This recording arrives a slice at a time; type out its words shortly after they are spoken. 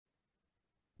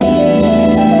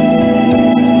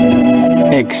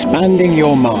Expanding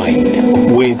Your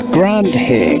Mind with Grant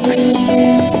Hicks,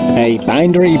 a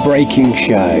boundary-breaking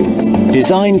show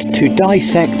designed to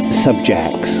dissect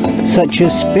subjects such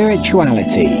as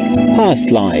spirituality,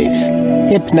 past lives,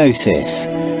 hypnosis,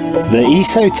 the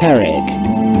esoteric,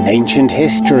 ancient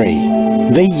history,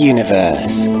 the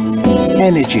universe,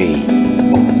 energy,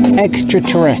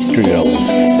 extraterrestrials,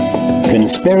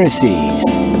 conspiracies,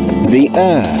 the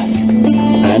earth,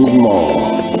 and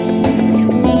more.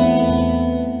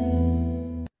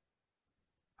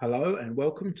 Hello and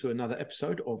welcome to another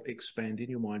episode of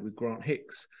Expanding Your Mind with Grant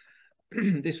Hicks.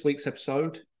 This week's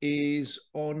episode is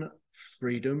on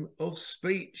freedom of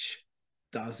speech.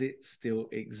 Does it still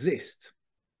exist?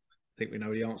 I think we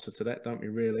know the answer to that, don't we,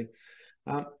 really?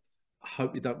 I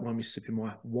hope you don't mind me sipping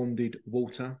my wanded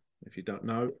water. If you don't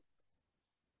know,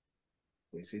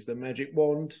 this is the magic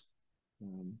wand.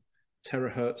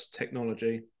 Terahertz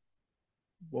technology.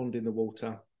 Wand in the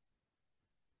water.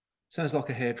 Sounds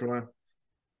like a hairdryer.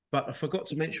 But I forgot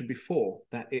to mention before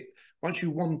that once you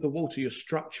wand the water, you're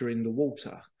structuring the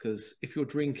water. Because if you're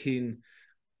drinking,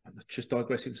 I'm just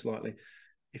digressing slightly,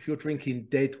 if you're drinking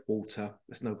dead water,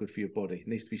 that's no good for your body. It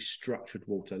needs to be structured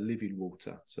water, living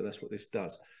water. So that's what this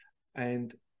does.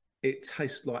 And it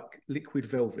tastes like liquid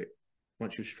velvet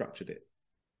once you've structured it.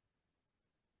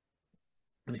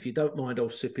 And if you don't mind, I'll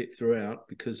sip it throughout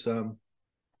because on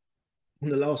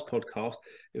the last podcast,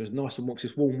 it was nice and warm.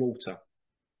 It's warm water.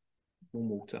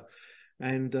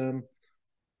 And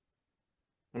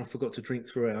I forgot to drink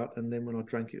throughout, and then when I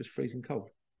drank it was freezing cold.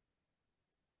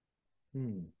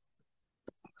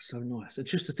 So nice. And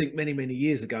just to think, many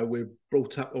years ago we were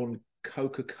brought up on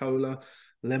Coca-Cola,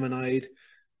 lemonade,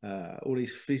 all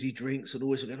these fizzy drinks, and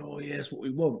always going, oh yeah, that's what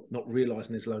we want, not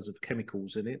realizing there's loads of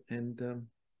chemicals in it and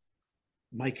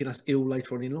making us ill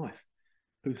later on in life.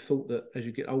 Who thought that as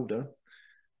you get older,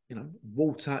 you know,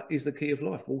 water is the key of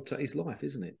life. Water is life,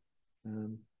 isn't it?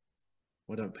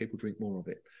 Why don't people drink more of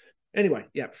it? Anyway,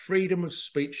 yeah, freedom of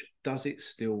speech, does it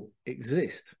still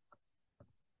exist?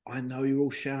 I know you're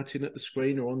all shouting at the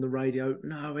screen or on the radio,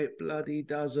 no, it bloody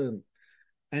doesn't.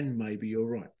 And maybe you're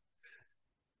right.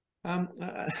 And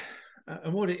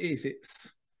what it is, it's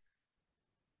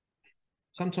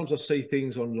sometimes I see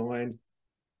things online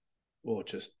or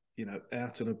just, you know,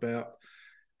 out and about,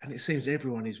 and it seems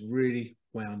everyone is really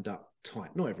wound up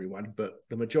tight. Not everyone, but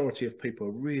the majority of people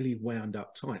are really wound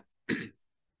up tight.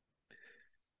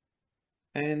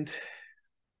 And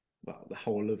well, the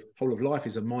whole of life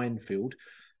is a minefield,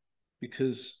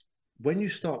 because when you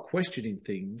start questioning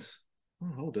things,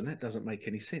 oh, hold on, that doesn't make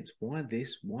any sense. Why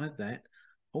this? Why that?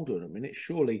 Hold on a minute.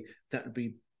 Surely that would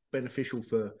be beneficial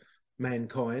for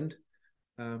mankind.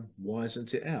 Why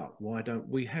isn't it out? Why don't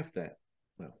we have that?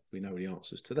 Well, we know the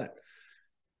answers to that.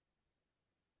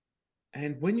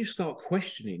 And when you start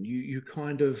questioning, you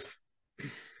kind of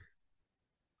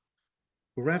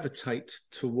gravitate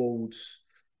towards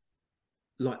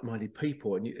like-minded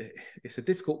people. And it's a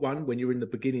difficult one when you're in the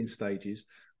beginning stages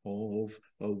of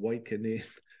awakening.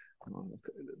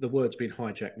 The word's been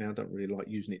hijacked now. Don't really like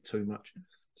using it too much.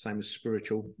 Same as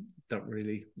spiritual. Don't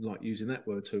really like using that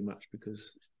word too much,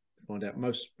 because you find out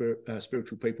most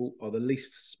spiritual people are the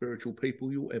least spiritual people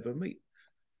you'll ever meet,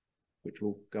 which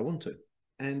we'll go on to.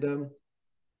 And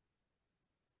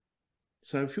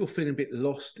so if you're feeling a bit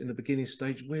lost in the beginning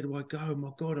stage, where do I go? Oh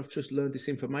my God, I've just learned this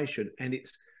information, and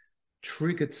it's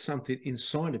triggered something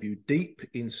inside of you, deep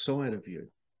inside of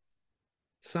you.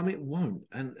 Some it won't.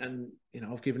 And you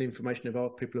know, I've given information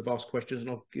about, people have asked questions, and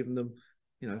I've given them,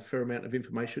 you know, a fair amount of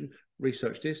information.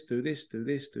 Research this, do this, do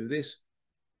this, do this.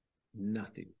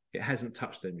 Nothing. It hasn't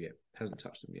touched them yet.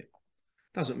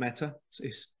 Doesn't matter.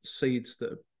 It's seeds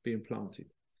that are being planted.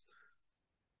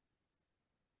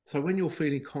 So when you're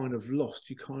feeling kind of lost,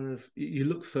 you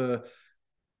look for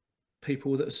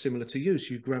people that are similar to you.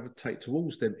 So you gravitate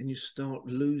towards them, and you start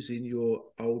losing your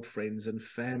old friends and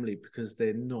family because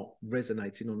they're not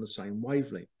resonating on the same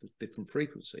wavelength, different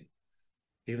frequency.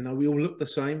 Even though we all look the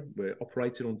same, we're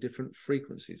operating on different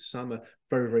frequencies. Some are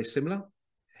very, very similar.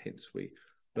 Hence,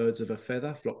 birds of a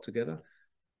feather flock together.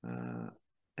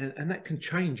 And that can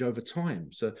change over time.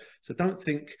 So don't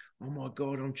think, oh my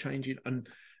God, I'm changing, and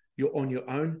you're on your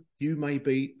own. You may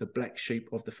be the black sheep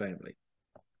of the family.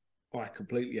 I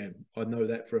completely am. I know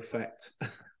that for a fact.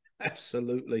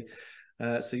 Absolutely.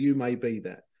 So you may be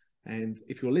that. And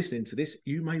if you're listening to this,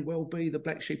 you may well be the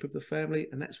black sheep of the family,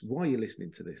 and that's why you're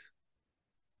listening to this.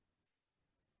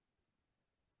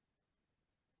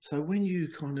 So when you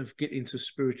kind of get into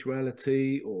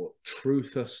spirituality or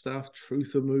truther stuff,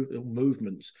 truther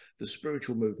movements, the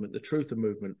spiritual movement, the truther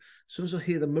movement, as soon as I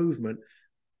hear the movement,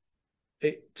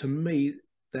 to me,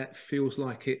 that feels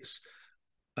like it's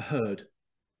a herd,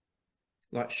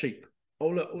 like sheep. Oh,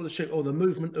 look, all the sheep, oh, the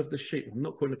movement of the sheep. I'm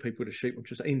not calling the people the sheep, I'm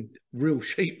just saying real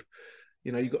sheep.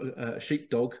 You know, you've got a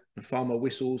sheepdog, the farmer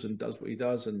whistles and does what he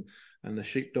does, and the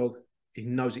sheepdog, he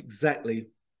knows exactly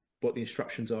what the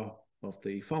instructions are of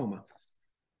the farmer.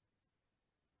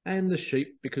 And the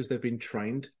sheep, because they've been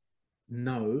trained,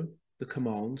 know the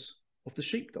commands of the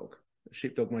sheepdog. The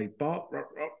sheepdog may bark,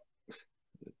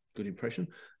 good impression,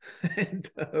 and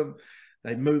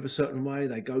they move a certain way,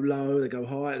 they go low, they go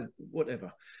high,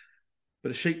 whatever.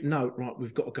 But a sheep know, right,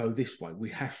 we've got to go this way. We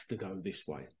have to go this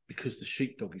way because the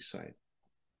sheepdog is saying,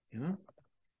 you know?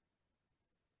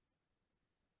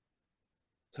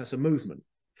 So it's a movement.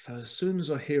 So as soon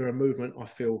as I hear a movement, I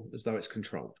feel as though it's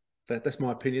controlled. That's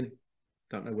my opinion.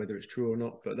 Don't know whether it's true or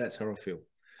not, but that's how I feel.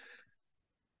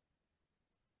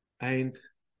 And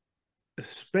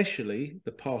especially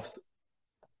the past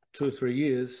 2 or 3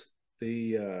 years,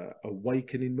 the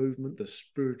awakening movement, the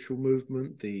spiritual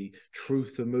movement, the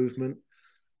truther movement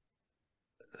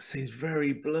seems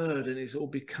very blurred, and it's all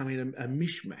becoming a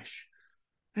mishmash.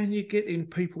 And you're getting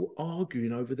people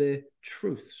arguing over their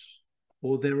truths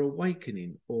or their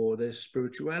awakening or their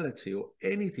spirituality or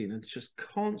anything, and just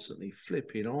constantly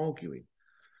flipping, arguing.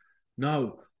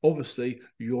 No, obviously,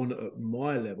 you're not at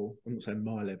my level. I'm not saying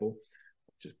my level,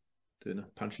 just doing a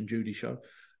Punch and Judy show.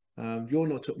 You're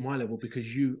not at my level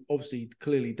because you obviously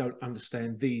clearly don't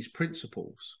understand these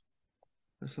principles.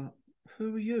 It's like,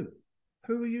 who are you?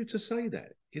 Who are you to say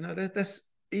that? You know, that's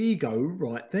ego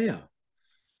right there.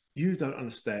 You don't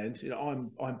understand. You know,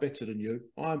 I'm better than you.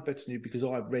 I'm better than you because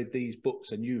I've read these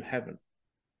books and you haven't.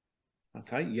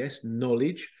 Okay, yes,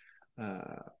 knowledge. What's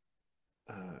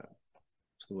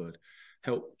the word?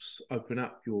 Helps open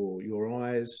up your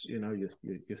eyes. You know,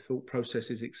 your thought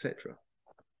processes, etc.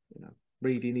 You know,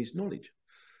 reading is knowledge.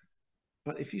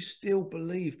 But if you still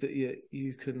believe that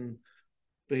you can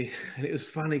be, and it was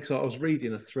funny because I was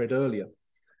reading a thread earlier.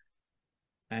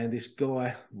 And this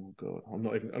guy, oh God, I'm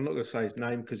not going to say his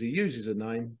name because he uses a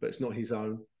name, but it's not his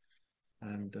own.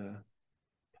 And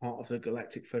part of the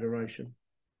Galactic Federation.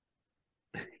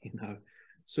 You know,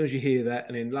 as soon as you hear that,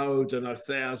 and then loads and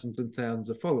thousands and thousands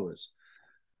of followers.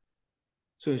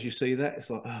 As soon as you see that, it's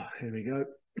like, oh, here we go.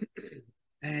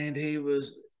 And he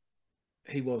was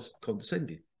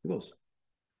condescending. He was.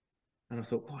 And I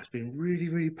thought, oh, it's been really,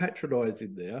 really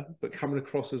patronising there, but coming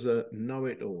across as a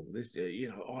know-it-all. This, you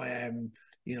know, I am,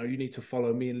 you know, you need to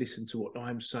follow me and listen to what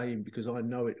I'm saying because I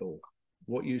know it all.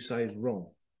 What you say is wrong.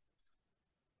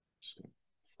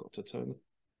 I've got to turn the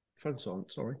phone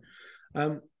silent, sorry.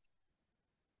 And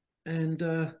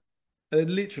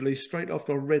literally straight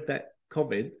after I read that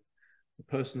comment, the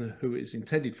person who it's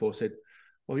intended for said,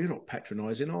 well, you're not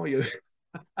patronising, are you?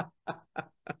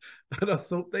 And I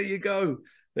thought, there you go.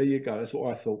 There you go. That's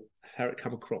what I thought. That's how it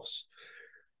come across.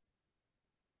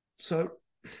 So,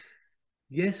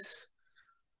 yes,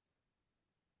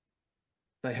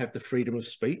 they have the freedom of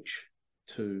speech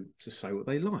to say what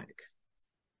they like.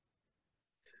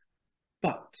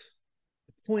 But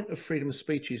the point of freedom of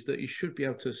speech is that you should be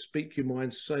able to speak your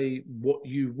mind, say what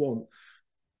you want.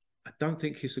 I don't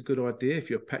think it's a good idea if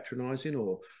you're patronising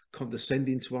or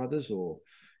condescending to others, or,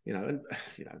 you know, and,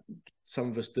 you know, some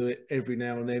of us do it every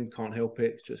now and then, can't help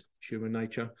it. It's just human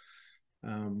nature.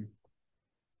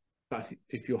 But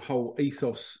if your whole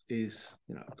ethos is,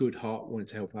 you know, a good heart, wanting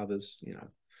to help others, you know,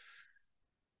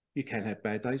 you can have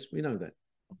bad days. We know that.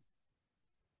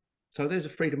 So there's a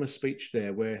freedom of speech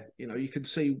there where, you know, you can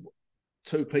see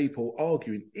two people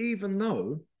arguing, even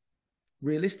though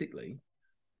realistically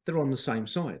they're on the same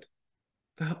side.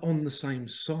 They're on the same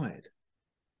side.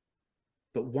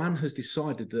 But one has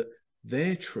decided that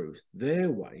their truth, their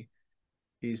way,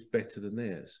 is better than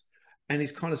theirs. And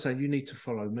he's kind of saying, you need to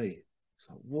follow me. It's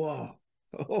like, whoa,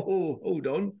 oh, hold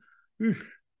on. Oof.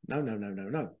 No, no, no, no,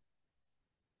 no.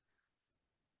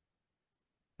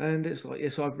 And it's like,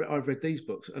 yes, I've read these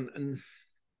books. And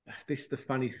this is the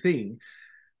funny thing.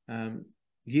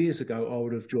 Years ago, I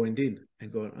would have joined in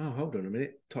and gone, oh, hold on a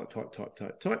minute. Type.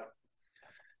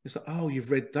 It's like, oh,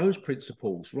 you've read those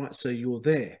principles, right? So you're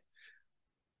there.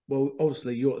 Well,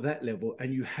 obviously, you're at that level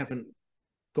and you haven't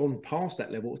gone past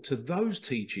that level to those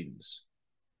teachings,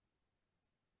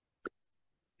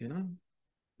 you know,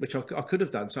 which I could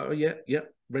have done. So, oh, yeah,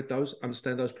 read those,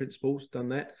 understand those principles, done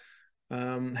that.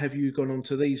 Have you gone on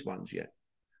to these ones yet?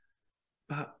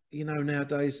 But, you know,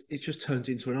 nowadays it just turns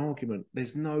into an argument.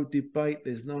 There's no debate.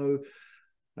 There's no,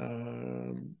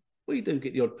 well, you do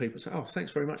get the odd people say, oh,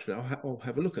 thanks very much for that. I'll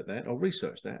have a look at that. I'll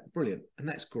research that. Brilliant. And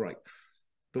that's great.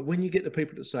 But when you get the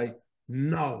people that say,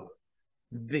 no,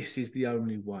 this is the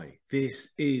only way. This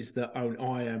is the only.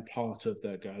 I am part of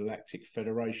the Galactic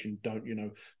Federation. Don't you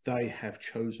know? They have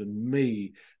chosen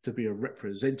me to be a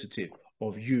representative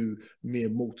of you mere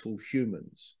mortal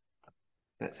humans.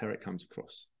 That's how it comes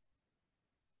across.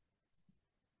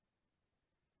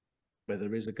 Whether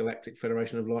there is a Galactic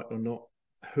Federation of Light or not,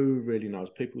 who really knows?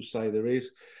 People say there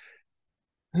is.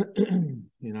 You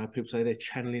know, people say they're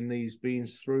channeling these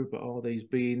beings through, but are these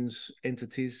beings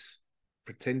entities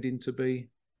pretending to be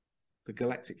the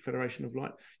Galactic Federation of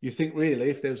Light? You think really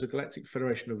if there was a Galactic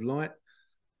Federation of Light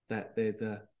that they'd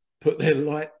put their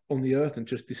light on the earth and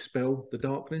just dispel the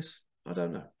darkness? I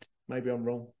don't know. Maybe I'm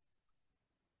wrong.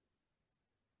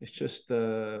 It's just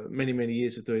many, many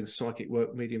years of doing psychic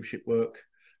work, mediumship work.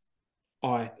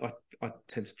 I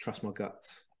tend to trust my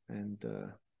guts and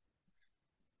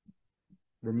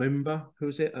remember, who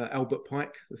was it? Albert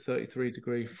Pike, the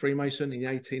 33-degree Freemason in the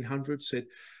 1800s, said,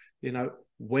 you know,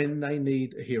 when they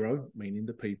need a hero, meaning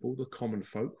the people, the common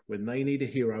folk, when they need a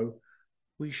hero,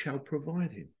 we shall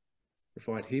provide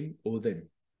him or them.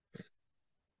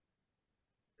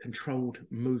 Controlled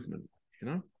movement, you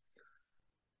know.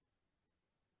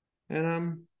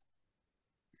 And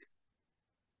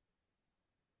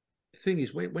the thing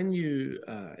is, when you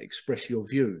express your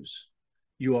views,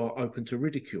 you are open to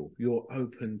ridicule. You're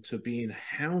open to being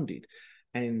hounded,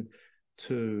 and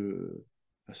to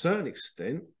a certain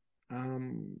extent,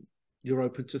 you're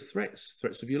open to threats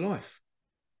of your life.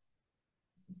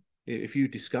 If you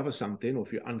discover something, or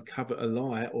if you uncover a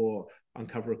lie, or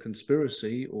uncover a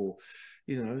conspiracy, or,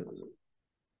 you know,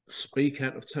 speak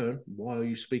out of turn, why are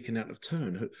you speaking out of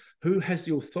turn? Who has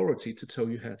the authority to tell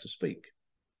you how to speak?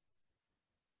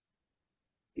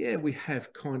 Yeah, we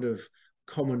have kind of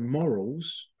common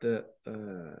morals that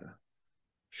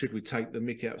should we take the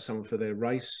mickey out of someone for their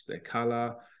race, their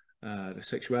colour, their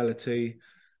sexuality?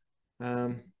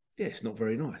 Yeah, it's not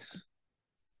very nice.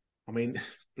 I mean,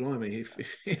 blimey,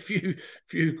 if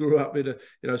you grew up in the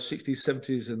 60s,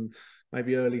 70s, and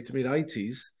maybe early to mid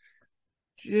 80s,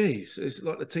 geez, it's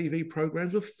like the TV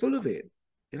programs were full of it.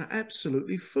 You know,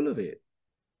 absolutely full of it.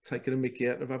 Taking a mickey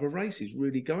out of other races,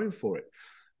 really going for it.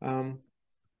 And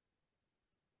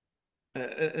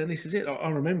this is it. I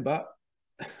remember,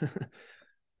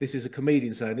 this is a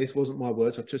comedian saying this, wasn't my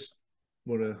words. I just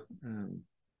want to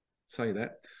say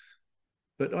that.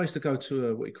 But I used to go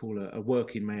to what you call a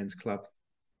working man's club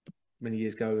many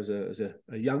years ago as a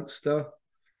youngster,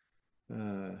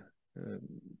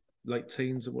 late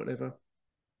teens or whatever.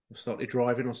 I started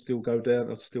driving. I still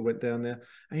went down there,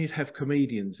 and you'd have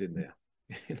comedians in there,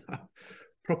 you know,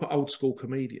 proper old school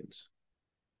comedians.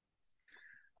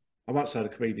 I won't say the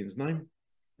comedian's name,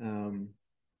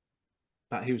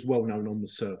 but he was well known on the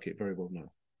circuit, very well known,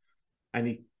 and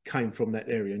he came from that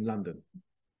area in London.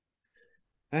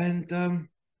 And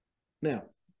now,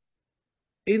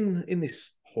 in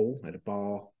this hall, at a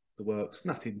bar, the works,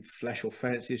 nothing flash or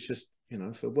fancy. It's just, you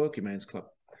know, for a working man's club.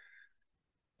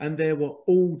 And there were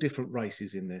all different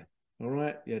races in there. All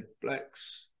right, you had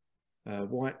blacks,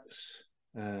 whites.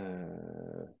 I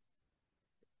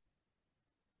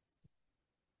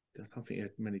don't think you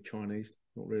had many Chinese,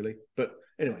 not really. But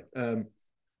anyway,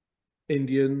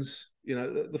 Indians, you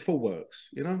know, the full works,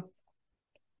 you know,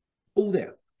 all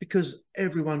there. Because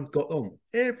everyone got on.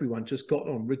 Everyone just got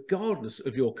on, regardless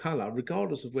of your colour,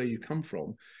 regardless of where you come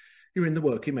from. You're in the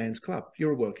working man's club.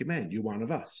 You're a working man. You're one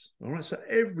of us. All right. So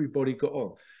everybody got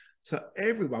on. So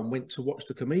everyone went to watch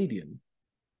the comedian,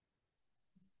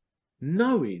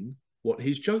 knowing what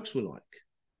his jokes were like.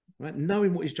 Right?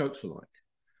 Knowing what his jokes were like.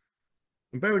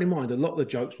 And bearing in mind, a lot of the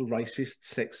jokes were racist,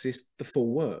 sexist, the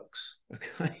full works.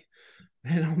 Okay.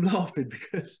 And I'm laughing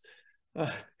because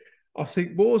I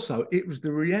think more so it was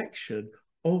the reaction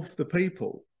of the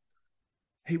people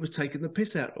he was taking the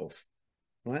piss out of,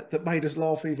 right, that made us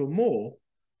laugh even more,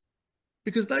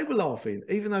 because they were laughing.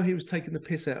 Even though he was taking the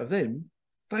piss out of them,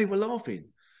 they were laughing.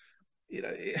 You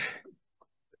know,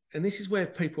 and this is where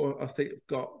people, I think, have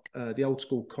got the old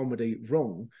school comedy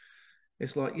wrong.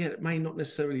 It's like, yeah, it may not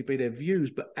necessarily be their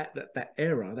views, but at that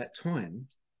era, that time,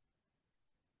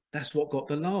 that's what got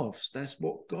the laughs. That's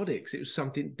what got it. 'Cause it was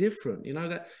something different. You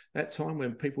know, that time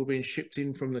when people were being shipped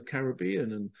in from the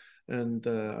Caribbean and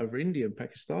over India and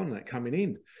Pakistan, and that coming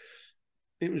in,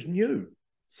 it was new.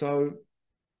 So,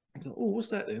 I thought, oh, what's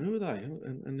that then? Who are they?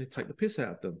 And they take the piss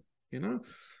out of them, you know.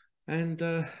 And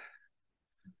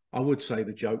I would say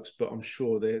the jokes, but I'm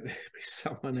sure there'd be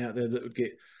someone out there that would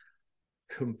get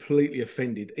completely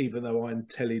offended, even though I'm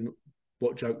telling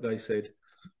what joke they said.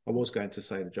 I was going to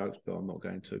say the jokes, but I'm not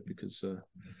going to, because,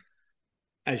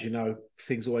 as you know,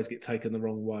 things always get taken the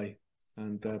wrong way.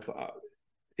 And but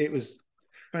it was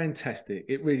fantastic.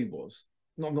 It really was.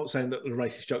 I'm not saying that the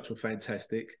racist jokes were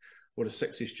fantastic or the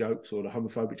sexist jokes or the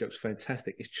homophobic jokes were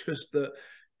fantastic. It's just that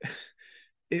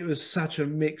it was such a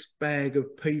mixed bag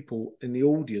of people in the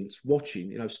audience watching,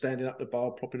 you know, standing up the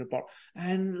bar, propping the bar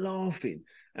and laughing.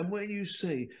 And when you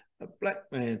see a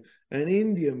black man, an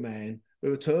Indian man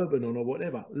with a turban on or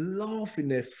whatever, laughing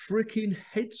their freaking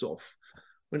heads off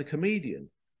when a comedian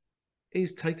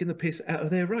is taking the piss out of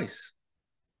their race.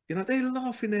 You know, they're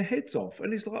laughing their heads off.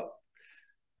 And it's like,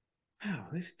 wow,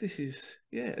 this is,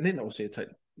 yeah. And then obviously they take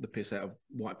the piss out of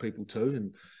white people too,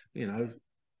 and, you know,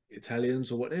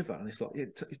 Italians or whatever. And it's like, yeah,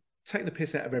 taking the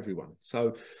piss out of everyone.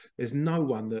 So there's no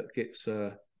one that gets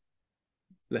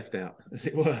left out, as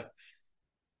it were.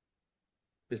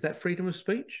 Is that freedom of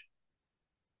speech?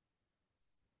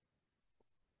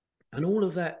 And all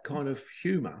of that kind of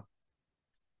humour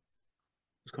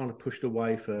was kind of pushed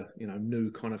away for, you know,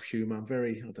 new kind of humour,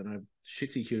 very, I don't know,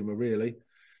 shitty humour, really.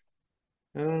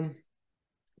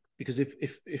 Because if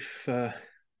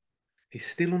he's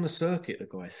still on the circuit,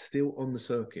 the guy's still on the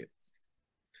circuit.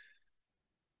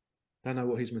 I don't know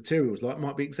what his material was like.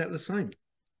 Might be exactly the same.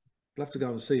 I'd love to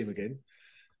go and see him again.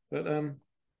 But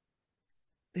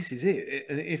this is it.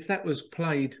 And if that was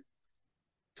played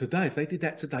today, if they did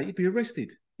that today, you'd be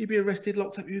arrested. You'd be arrested,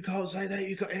 locked up. You can't say that.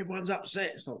 You got everyone's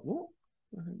upset. It's like, what?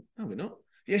 No, we're not.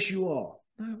 Yes, you are.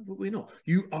 No, we're not.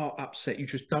 You are upset. You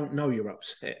just don't know you're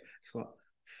upset. It's like,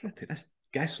 flip it. That's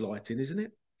gaslighting, isn't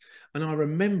it? And I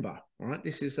remember, all right,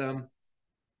 this is I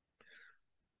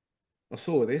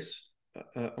saw this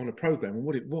on a program, and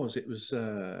what it was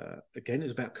again, it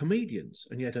was about comedians,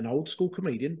 and you had an old school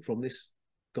comedian from this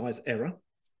guy's era,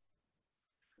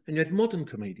 and you had modern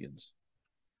comedians.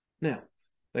 Now,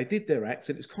 they did their acts,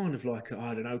 and it's kind of like,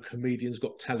 I don't know, Comedians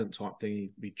Got Talent type thing.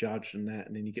 You'd be judged and that,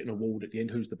 and then you get an award at the end,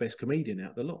 who's the best comedian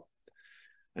out of the lot.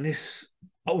 And this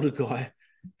older guy,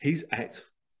 his act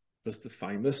was the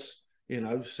famous, you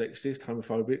know, sexist,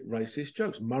 homophobic, racist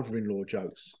jokes, mother-in-law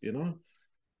jokes, you know.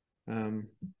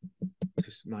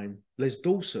 His name, Les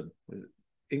Dawson,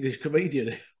 English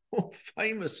comedian,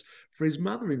 famous for his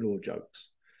mother-in-law jokes.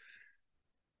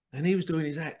 And he was doing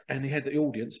his act, and he had the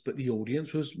audience, but the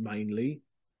audience was mainly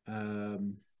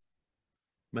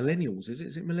millennials. Is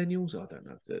it millennials? I don't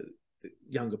know. The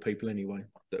younger people anyway,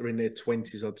 that are in their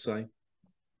 20s, I'd say.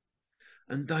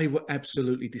 And they were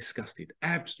absolutely disgusted.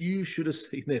 You should have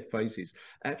seen their faces.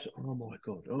 Oh my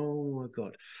God. Oh my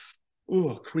God.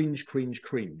 Oh, cringe, cringe,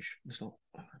 cringe. It's like,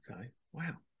 okay,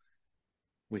 wow.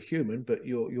 We're human, but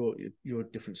you're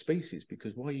a different species,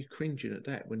 because why are you cringing at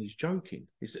that when he's joking?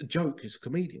 It's a joke, he's a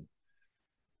comedian.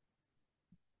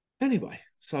 Anyway,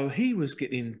 so he was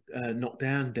getting knocked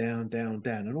down,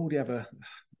 and all the other,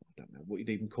 I don't know what you'd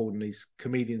even call them, these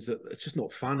comedians, that it's just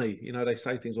not funny. You know, they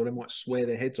say things, or they might swear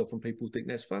their heads off and people think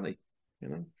that's funny. You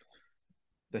know,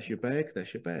 that's your bag,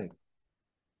 that's your bag.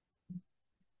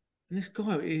 And this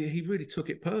guy, he really took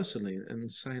it personally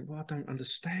and saying, well, I don't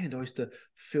understand. I used to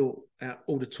fill out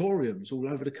auditoriums all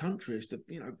over the country. I used to,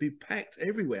 you know, be packed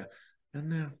everywhere. And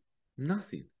now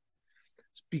nothing.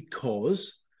 It's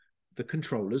because the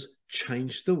controllers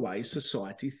changed the way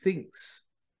society thinks.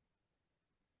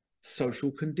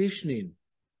 Social conditioning.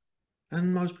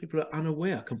 And most people are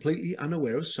unaware, completely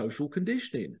unaware of social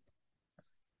conditioning.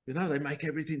 You know, they make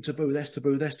everything taboo. That's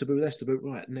taboo, that's taboo, that's taboo.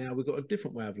 Right, now we've got a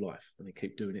different way of life. And they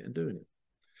keep doing it and doing it.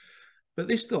 But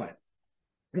this guy,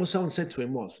 what someone said to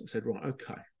him was, he said, right,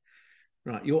 okay.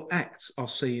 Right, your acts are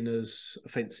seen as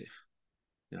offensive.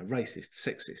 You know, racist,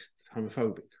 sexist,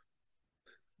 homophobic.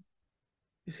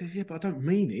 He says, yeah, but I don't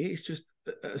mean it. It's just,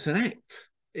 it's an act.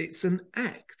 It's an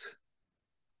act.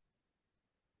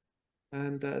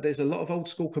 And there's a lot of old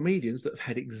school comedians that have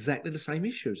had exactly the same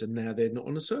issues, and now they're not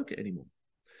on the circuit anymore.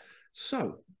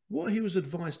 So what he was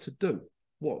advised to do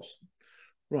was,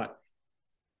 right,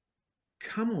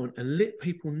 come on and let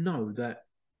people know that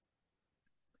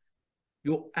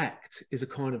your act is a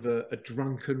kind of a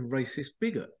drunken racist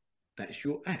bigot. That's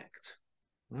your act,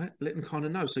 right? Let them kind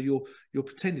of know. So you're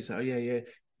pretending, so, oh, yeah, you're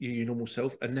your normal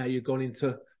self, and now you've gone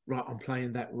into, right, I'm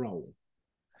playing that role,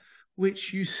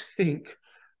 which you think,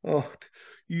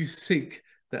 you think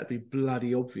that'd be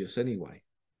bloody obvious anyway.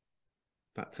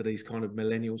 But to these kind of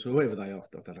millennials, whoever they are,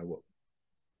 I don't know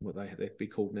what they'd be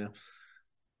called now.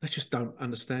 They just don't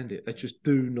understand it. They just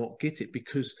do not get it,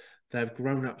 because they've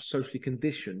grown up socially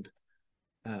conditioned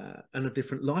and a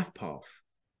different life path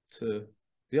to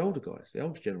the older guys, the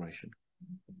older generation.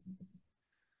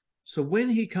 So when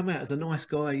he come out as a nice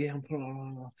guy, yeah,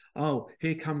 oh,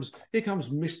 here comes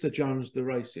Mr. Jones, the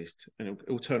racist, and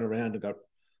he'll turn around and go,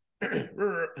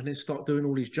 and then start doing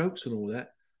all these jokes and all that.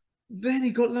 Then he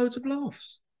got loads of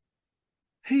laughs.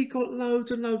 He got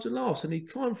loads and loads of laughs, and he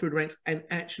climbed through the ranks and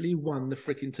actually won the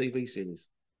freaking TV series.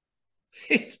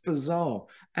 It's bizarre,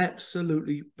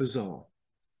 absolutely bizarre.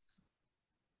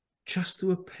 Just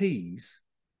to appease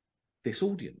this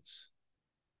audience.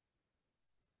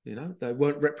 You know, they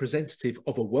weren't representative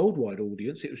of a worldwide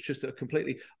audience. It was just a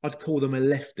completely, I'd call them a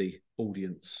lefty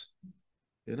audience,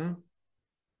 you know?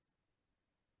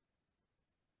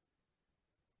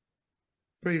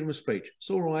 Freedom of speech.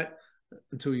 It's all right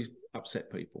until you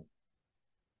upset people.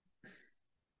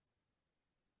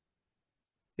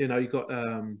 You know, you've got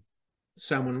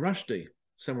Salman Rushdie.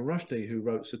 Salman Rushdie, who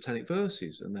wrote Satanic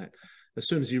Verses, and that. As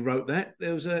soon as he wrote that,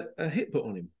 there was a hit put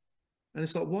on him. And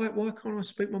it's like, why can't I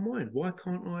speak my mind? Why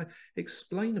can't I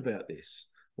explain about this?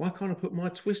 Why can't I put my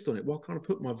twist on it? Why can't I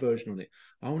put my version on it?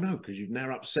 Oh, no, because you've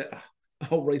now upset a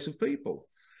whole race of people.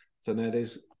 So now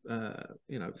there's,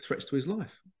 you know, threats to his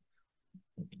life.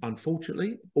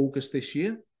 Unfortunately, August this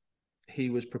year, he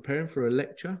was preparing for a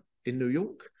lecture in New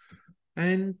York,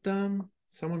 and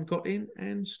someone got in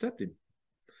and stabbed him.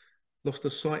 Lost the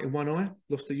sight in one eye,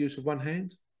 lost the use of one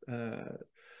hand,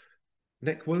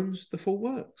 neck wounds, the full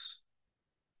works.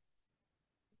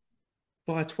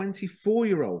 By a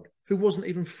 24-year-old who wasn't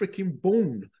even freaking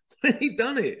born when he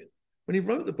done it, when he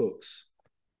wrote the books.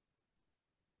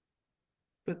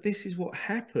 But this is what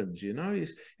happens, you know.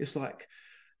 It's like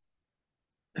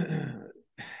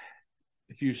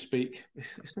if you speak,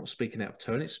 it's not speaking out of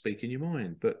turn, it's speaking your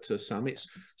mind. But to some, it's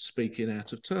speaking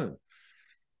out of turn.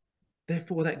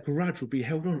 Therefore, that grudge will be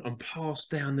held on and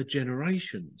passed down the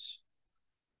generations.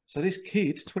 So this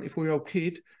kid, 24-year-old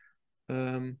kid,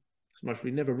 most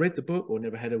we never read the book or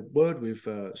never had a word with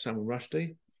Salman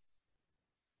Rushdie,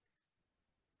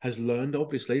 has learned,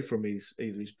 obviously, from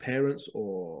either his parents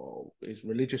or his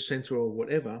religious center or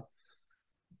whatever,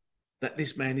 that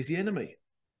this man is the enemy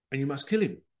and you must kill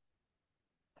him.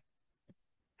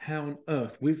 How on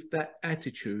earth, with that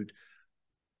attitude,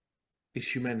 is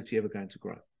humanity ever going to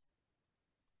grow?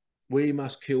 We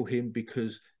must kill him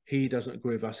because he doesn't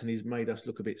agree with us and he's made us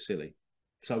look a bit silly.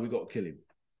 So we've got to kill him.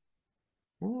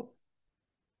 What?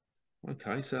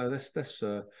 Okay, so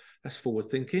that's forward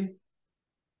thinking.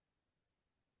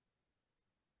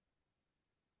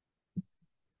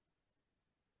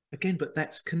 Again, but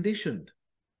that's conditioned.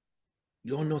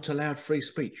 You're not allowed free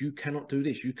speech. You cannot do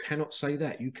this. You cannot say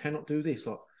that. You cannot do this.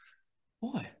 Like,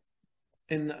 why?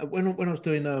 And when I was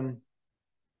doing a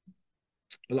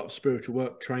lot of spiritual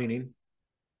work training,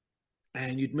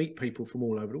 and you'd meet people from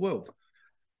all over the world,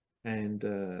 and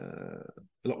a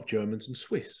lot of Germans and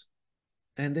Swiss,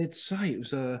 and they'd say it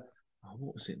was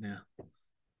what was it now?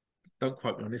 Don't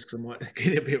quote me on this because I might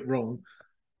get it a bit wrong.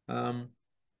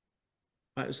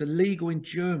 It was illegal in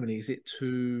Germany, is it,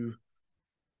 to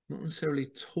not necessarily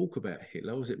talk about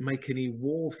Hitler? Was it make any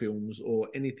war films or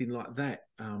anything like that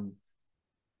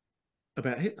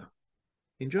about Hitler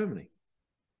in Germany?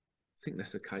 I think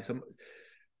that's the case.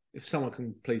 If someone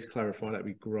can please clarify, that'd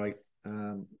be great.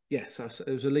 Yes, yeah, so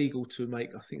it was illegal to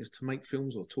make, I think it's to make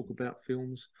films or talk about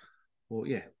films, or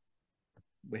yeah,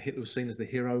 where Hitler was seen as the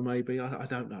hero, maybe. I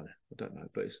don't know.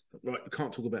 But it's right. You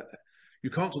can't talk about that. You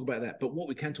can't talk about that. But what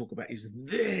we can talk about is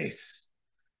this.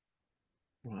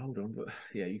 Well, hold on. But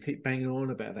yeah, you keep banging on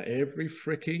about that every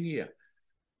freaking year,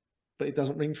 but it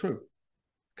doesn't ring true.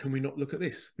 Can we not look at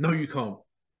this? No, you can't.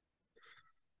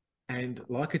 And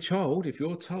like a child, if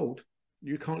you're told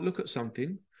you can't look at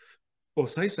something or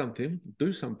say something,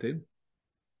 do something,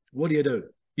 what do?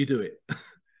 You do it.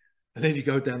 And then you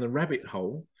go down the rabbit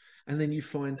hole, and then you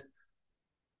find,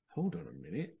 hold on a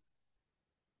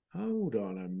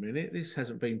minute. This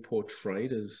hasn't been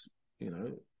portrayed as, you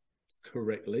know,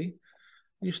 correctly.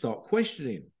 You start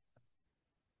questioning.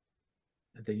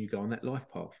 And then you go on that life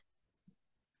path.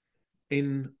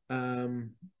 In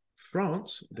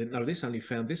France, I didn't know this, only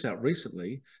found this out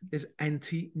recently, there's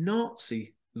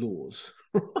anti-Nazi laws.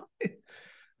 Right?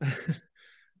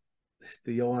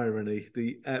 The irony,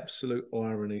 the absolute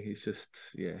irony is just,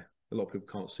 yeah, a lot of people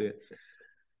can't see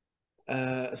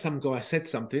it. Some guy said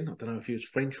something, I don't know if he was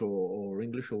French or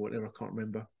English or whatever, I can't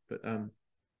remember, but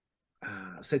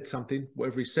said something,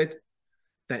 whatever he said,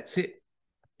 that's it.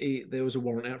 There was a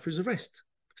warrant out for his arrest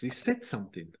because he said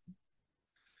something.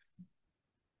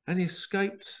 And he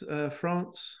escaped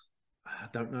France. I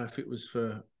don't know if it was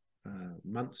for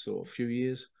months or a few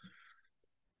years.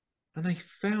 And they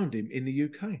found him in the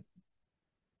UK.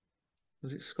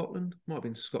 Was it Scotland? Might have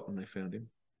been Scotland they found him.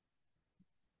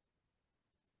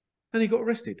 And he got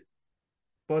arrested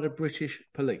by the British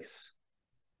police.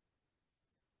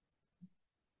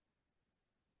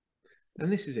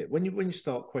 And this is it. When you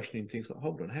start questioning things like,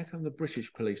 hold on, how come the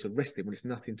British police arrest him when it's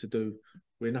nothing to do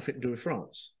with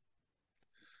France?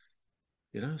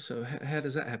 You know, so how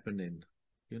does that happen then?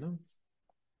 You know,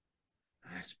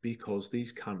 that's because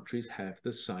these countries have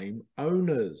the same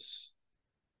owners.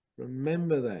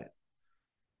 Remember that.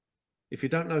 If you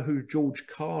don't know who George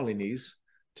Carlin is,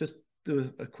 just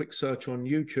do a quick search on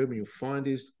YouTube and you'll find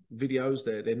his videos.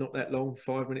 They're not that long,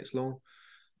 5 minutes long.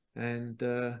 And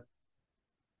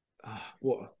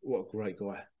what a great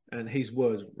guy. And his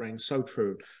words rang so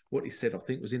true. What he said, I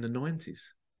think, was in the 90s.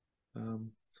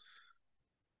 And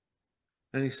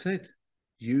he said,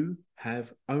 you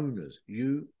have owners.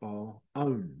 You are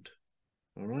owned.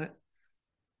 All right?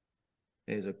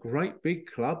 There's a great big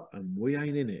club and we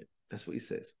ain't in it. That's what he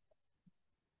says.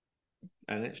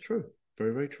 And it's true.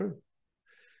 Very, very true.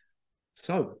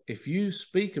 So if you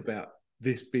speak about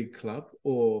this big club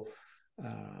or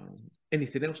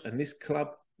anything else, and this club,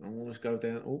 I want to go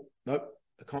down. Oh, nope,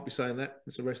 I can't be saying that.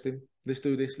 Let's arrest him. Let's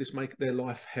do this. Let's make their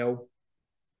life hell.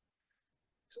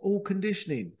 It's all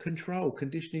conditioning, control,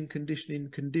 conditioning, conditioning,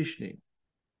 conditioning.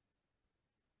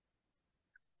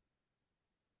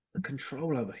 The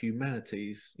control over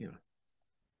humanity is, you know,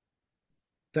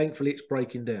 thankfully it's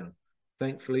breaking down.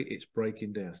 Thankfully, it's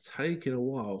breaking down. It's taking a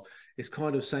while. It's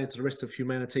kind of saying to the rest of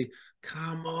humanity,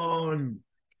 come on,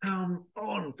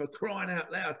 for crying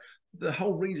out loud. The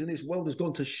whole reason this world has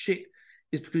gone to shit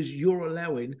is because you're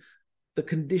allowing the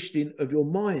conditioning of your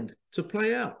mind to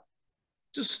play out.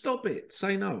 Just stop it.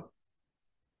 Say no.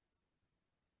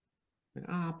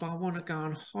 But I want to go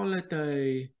on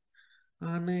holiday.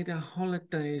 I need a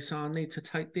holiday, so I need to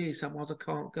take this, otherwise I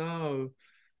can't go.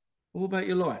 What about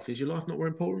your life? Is your life not more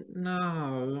important? No,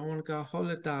 I want to go on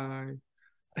holiday.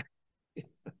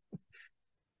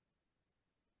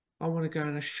 I want to go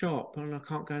in a shop, and I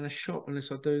can't go in a shop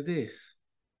unless I do this.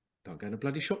 Don't go in a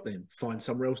bloody shop then. Find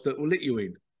somewhere else that will let you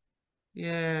in.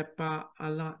 Yeah, but I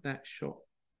like that shop.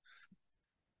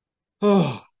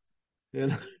 Oh, you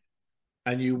know.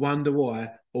 And you wonder why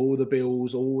all the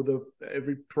bills,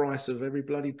 every price of every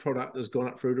bloody product has gone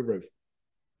up through the roof.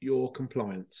 Your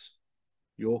compliance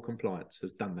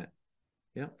has done that.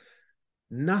 Yeah.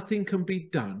 Nothing can be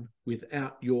done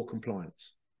without your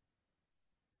compliance.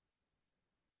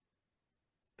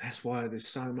 That's why there's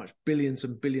so much billions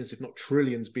and billions, if not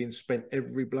trillions, being spent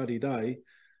every bloody day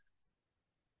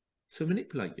to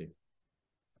manipulate you.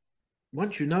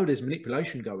 Once you know there's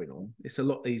manipulation going on, it's a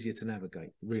lot easier to navigate.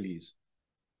 It really is.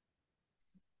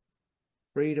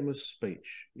 Freedom of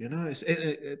speech. You know,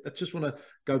 I just want to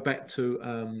go back to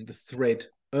the thread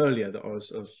earlier that I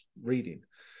was reading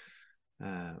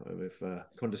with a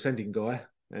condescending guy,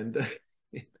 and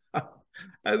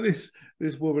and this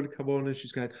woman come on and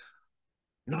she's going,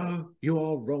 "No, you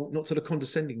are wrong." Not to the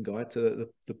condescending guy, to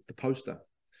the poster.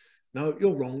 No,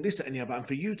 you're wrong. This, that, and the other. And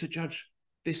for you to judge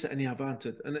this, that, and the other,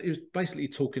 and it was basically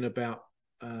talking about.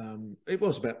 It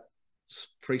was about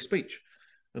free speech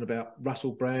and about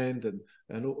Russell Brand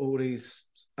and all these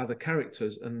other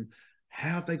characters, and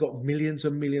how have they got millions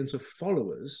and millions of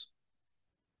followers,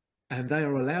 and they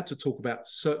are allowed to talk about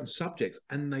certain subjects,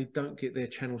 and they don't get their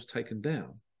channels taken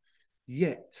down.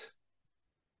 Yet,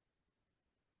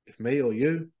 if me or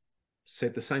you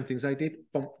said the same things they did,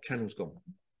 bump, channel's gone.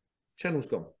 Channel's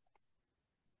gone.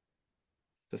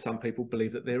 So some people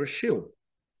believe that they're a shill,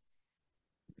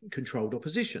 controlled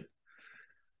opposition.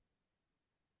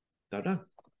 Don't know.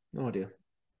 No idea.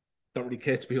 Don't really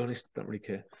care, to be honest. Don't really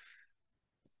care.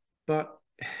 But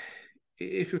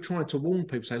if you're trying to warn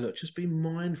people, say, look, just be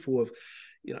mindful of,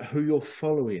 you know, who you're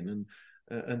following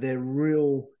and their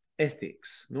real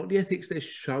ethics, not the ethics they're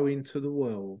showing to the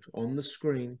world on the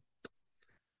screen.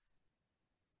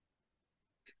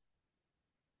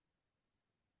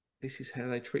 This is how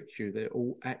they trick you. They're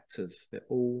all actors. They're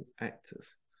all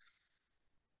actors.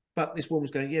 But this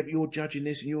woman's going, yeah, but you're judging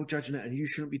this and you're judging that, and you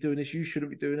shouldn't be doing this, you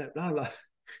shouldn't be doing that. Blah, blah.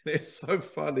 It's so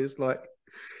fun. It's like,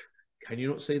 can you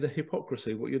not see the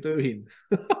hypocrisy, what you're doing?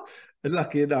 And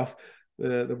lucky enough,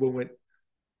 the woman went,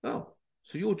 oh,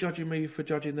 so you're judging me for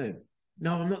judging them?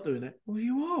 No, I'm not doing that. Well,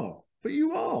 you are. But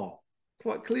you are,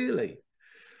 quite clearly.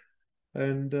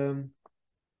 And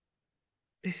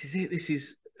this is it. This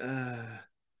is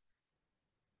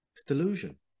it's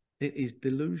delusion. It is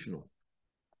delusional.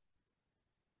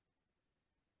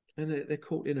 And they're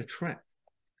caught in a trap,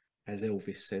 as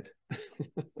Elvis said.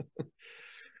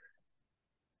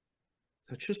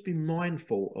 So just be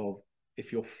mindful of,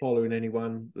 if you're following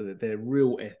anyone, their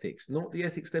real ethics, not the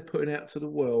ethics they're putting out to the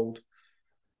world.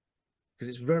 Because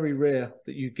it's very rare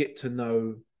that you get to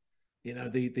know, you know,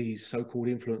 these so-called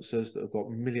influencers that have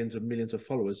got millions and millions of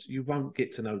followers. You won't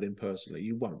get to know them personally.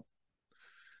 You won't.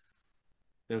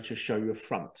 They'll just show you a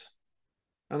front.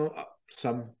 And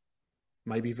some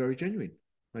may be very genuine,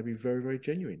 maybe very, very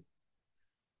genuine.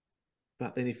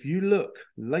 But then if you look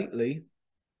lately,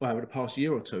 well, over the past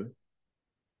year or two,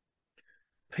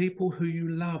 people who you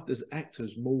loved as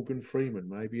actors, Morgan Freeman,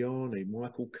 maybe Arnie,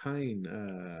 Michael Caine,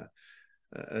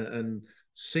 and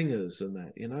singers and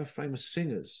that, you know, famous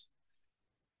singers.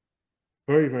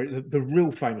 Very, very, the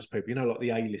real famous people, you know, like the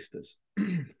A-listers,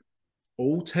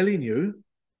 all telling you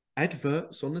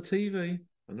adverts on the TV,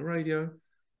 on the radio,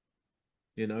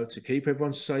 you know, to keep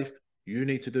everyone safe, you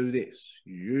need to do this,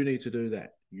 you need to do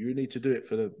that, you need to do it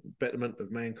for the betterment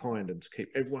of mankind and to keep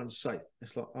everyone safe.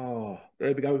 It's like, oh,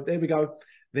 there we go, there we go,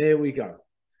 there we go.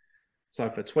 So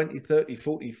for 20, 30,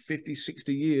 40, 50,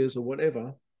 60 years or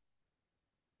whatever,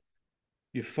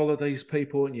 you follow these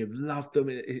people and you've loved them.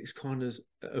 It's kind of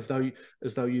as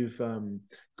though you've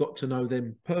got to know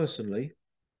them personally,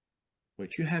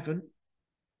 which you haven't.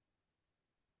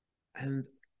 And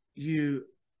you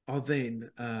are then,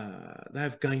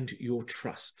 they've gained your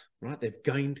trust, right? They've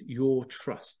gained your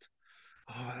trust.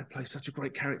 Oh, they play such a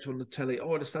great character on the telly.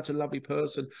 Oh, they're such a lovely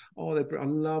person. Oh, I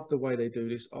love the way they do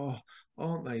this. Oh,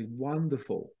 aren't they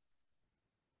wonderful?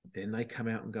 Then they come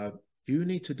out and go, you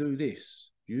need to do this.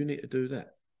 You need to do that.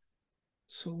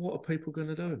 So what are people going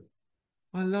to do?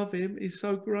 I love him. He's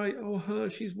so great. Oh, her,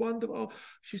 she's wonderful. Oh,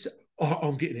 she said, oh,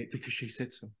 I'm getting it because she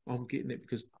said so. I'm getting it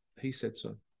because he said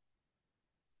so.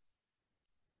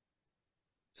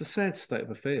 It's a sad state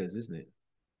of affairs, isn't it?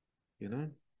 You know?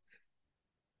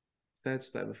 Sad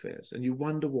state of affairs. And you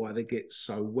wonder why they get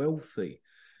so wealthy.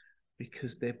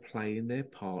 Because they're playing their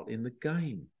part in the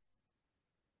game.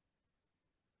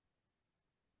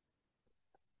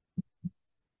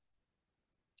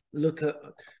 Look at,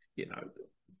 you know,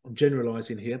 I'm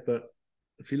generalizing here, but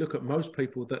if you look at most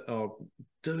people that are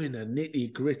doing a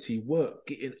nitty-gritty work,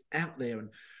 getting out there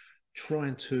and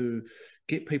trying to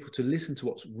get people to listen to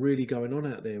what's really going on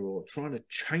out there, or trying to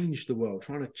change the world,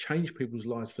 trying to change people's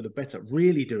lives for the better,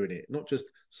 really doing it, not just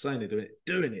saying they're doing it,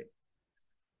 doing it.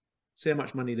 See how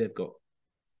much money they've got.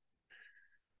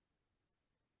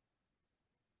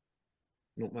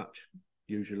 Not much,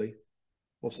 usually.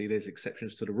 Obviously, there's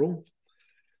exceptions to the rule.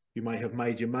 You may have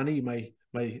made your money, you may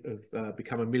have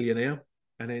become a millionaire,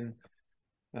 and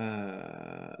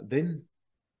then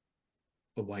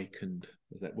awakened,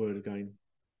 is that word again.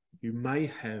 You may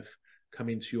have come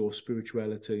into your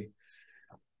spirituality,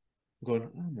 gone,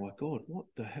 oh my God, what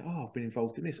the hell? Oh, I've been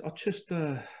involved in this. I just,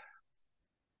 oh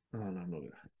no, I'm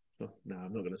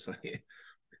not going to say it.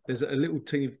 There's a little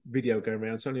teeny video going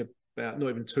around. It's only about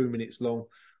not even 2 minutes long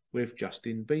with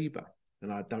Justin Bieber.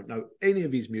 And I don't know any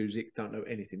of his music, don't know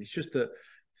anything. It's just that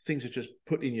things are just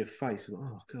put in your face.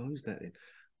 Oh, God, who's that then?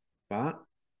 But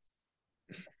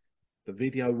the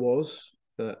video was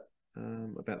that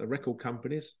about the record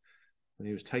companies, and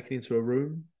he was taken into a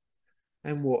room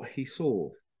and what he saw.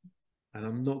 And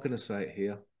I'm not going to say it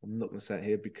here. I'm not going to say it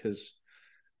here because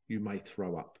you may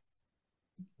throw up.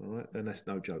 All right? And that's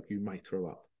no joke. You may throw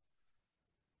up.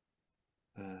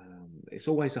 It's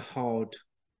always a hard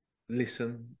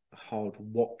listen, a hard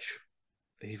watch.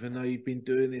 Even though you've been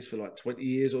doing this for like 20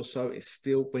 years or so, it's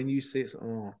still, when you see it, it's,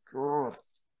 oh, God.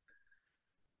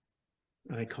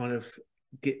 And they kind of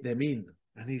get them in.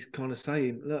 And he's kind of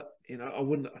saying, look, you know,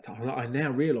 I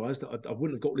now realise that I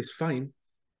wouldn't have got this fame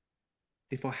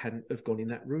if I hadn't have gone in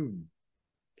that room,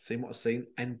 seen what I've seen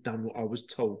and done what I was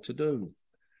told to do.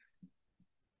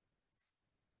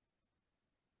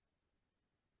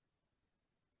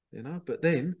 You know, but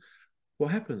then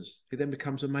what happens? He then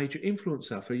becomes a major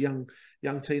influencer for young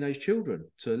teenage children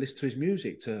to listen to his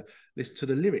music, to listen to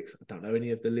the lyrics. I don't know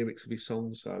any of the lyrics of his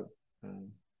songs, so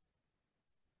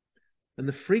and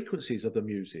the frequencies of the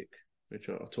music, which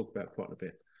I'll talk about quite a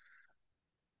bit.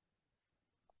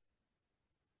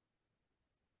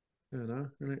 You know,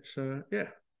 and it's yeah.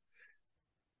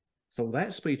 So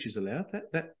that speech is allowed.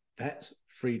 That's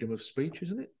freedom of speech,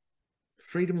 isn't it?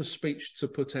 Freedom of speech to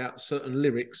put out certain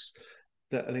lyrics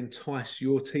that will entice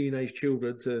your teenage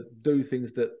children to do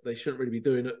things that they shouldn't really be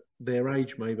doing at their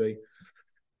age, maybe.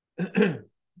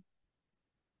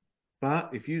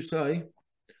 But if you say,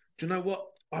 do you know what?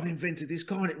 I've invented this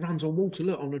car and it runs on water.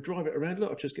 Look, I'm going to drive it around.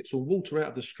 Look, I just get some water out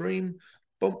of the stream,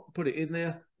 bump, put it in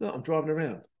there. Look, I'm driving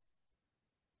around.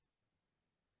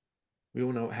 We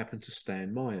all know what happened to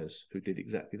Stan Myers, who did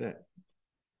exactly that.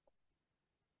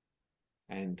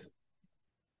 And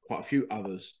quite a few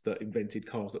others that invented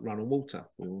cars that run on water.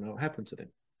 We all know what happened to them.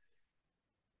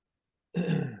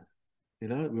 You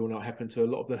know, we all know what happened to a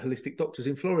lot of the holistic doctors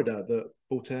in Florida that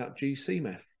brought out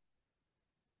GC-Math.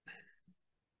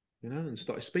 You know, and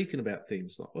started speaking about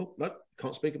things like, oh, no,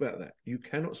 can't speak about that. You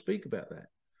cannot speak about that.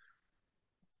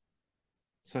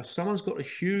 So if someone's got a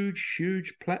huge,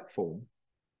 huge platform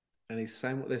and he's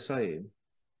saying what they're saying,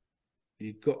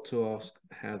 You've got to ask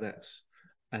how that's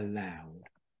allowed,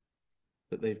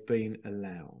 that they've been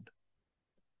allowed.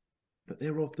 But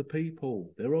they're of the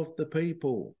people. They're of the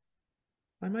people.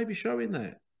 They may be showing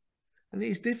that. And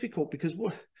it's difficult because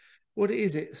what it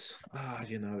is, it's,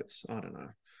 you know, it's, I don't know.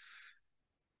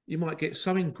 You might get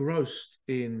so engrossed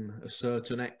in a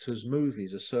certain actor's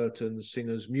movies, a certain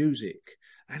singer's music,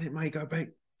 and it may go back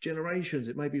generations.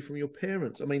 It may be from your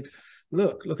parents. I mean,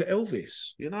 look at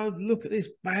Elvis. You know, look at this.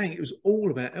 Bang. It was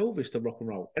all about Elvis, the rock and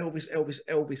roll. Elvis, Elvis,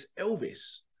 Elvis, Elvis.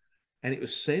 And it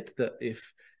was said that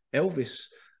if Elvis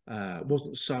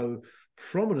wasn't so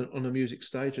prominent on the music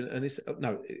stage, and this,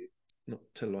 no, not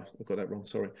tell a lie, I got that wrong,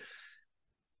 sorry.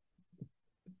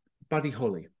 Buddy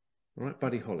Holly, all right,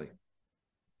 Buddy Holly.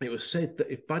 It was said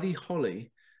that if Buddy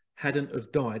Holly hadn't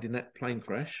have died in that plane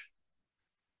crash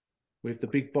with the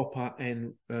Big Bopper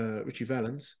and Richie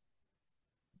Valens,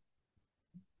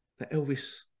 that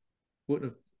Elvis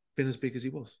wouldn't have been as big as he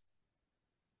was.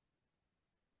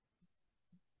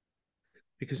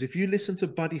 Because if you listen to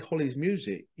Buddy Holly's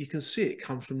music, you can see it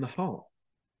comes from the heart.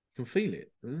 You can feel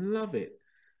it, love it.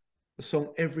 The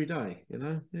song Every Day, you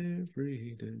know,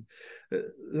 every day.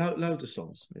 Loads of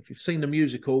songs. If you've seen the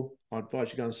musical, I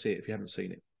advise you go and see it if you haven't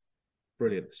seen it.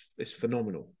 Brilliant. It's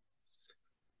phenomenal.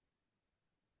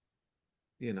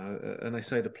 You know, and they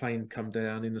say the plane come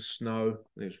down in the snow.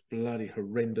 And it was bloody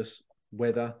horrendous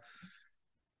weather.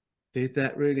 Did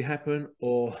that really happen?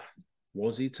 Or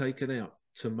was he taken out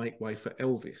to make way for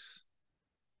Elvis?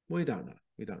 We don't know.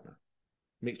 We don't know.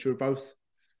 Mixture of both.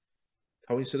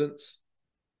 Coincidence?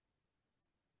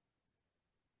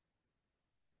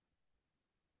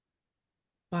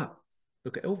 But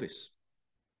look at Elvis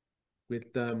with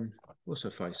what's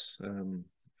her face? I've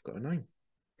got a name.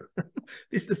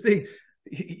 It's the thing.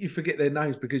 You forget their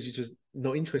names because you're just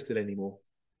not interested anymore.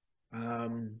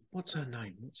 What's her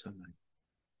name? What's her name?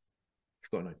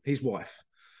 I've got a name. His wife.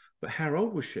 But how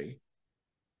old was she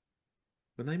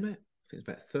when they met? I think it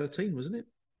was about 13, wasn't it?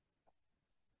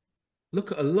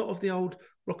 Look at a lot of the old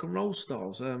rock and roll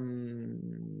stars.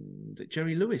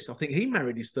 Jerry Lewis, I think he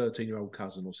married his 13-year-old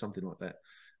cousin or something like that.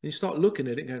 And you start looking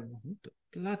at it and going, what the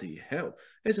bloody hell?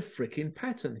 There's a freaking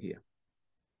pattern here.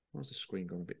 Why's the screen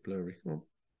gone a bit blurry? Well,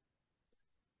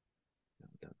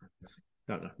 I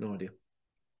don't know. No idea.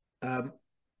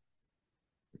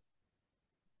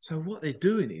 So what they're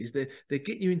doing is they're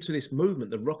getting you into this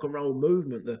movement, the rock and roll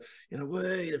movement, the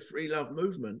the free love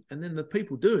movement, and then the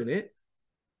people doing it,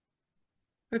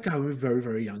 they're going with very,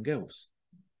 very young girls.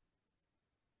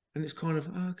 And it's kind of,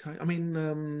 okay. I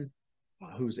mean,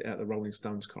 who was it out? The Rolling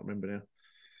Stones, can't remember now.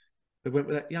 They went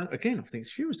with that young, again, I think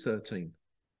she was 13.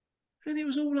 And it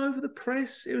was all over the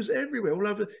press. It was everywhere, all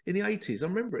over in the 80s. I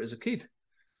remember it as a kid.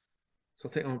 So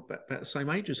I think I'm about the same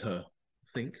age as her, I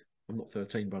think. I'm not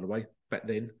 13, by the way, back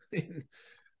then.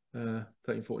 13,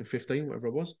 14, 15, whatever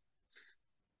I was.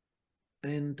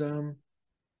 And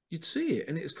you'd see it.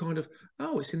 And it's kind of,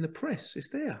 oh, it's in the press. It's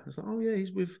there. It's like, oh, yeah,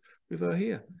 he's with her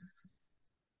here.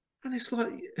 And it's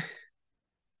like,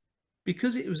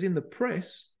 because it was in the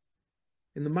press,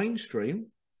 in the mainstream,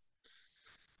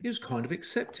 it was kind of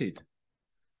accepted.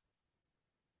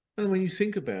 And when you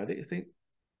think about it, you think,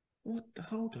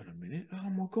 hold on a minute. Oh,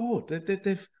 my God.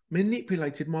 They've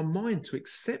manipulated my mind to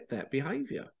accept that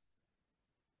behaviour.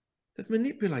 They've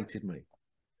manipulated me.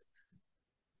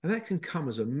 And that can come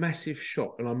as a massive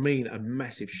shock. And I mean a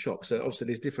massive shock. So obviously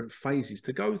there's different phases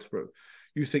to go through.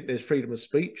 You think there's freedom of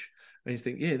speech. And you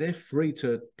think, yeah, they're free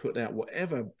to put out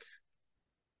whatever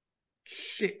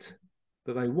shit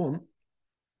that they want.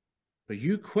 But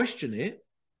you question it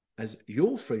as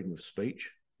your freedom of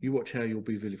speech. You watch how you'll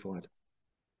be vilified.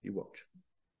 You watch.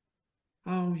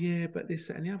 Oh, yeah, but this,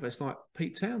 that, and the other. It's like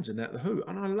Pete Townsend at The Who.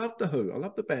 And I love The Who. I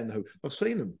love the band The Who. I've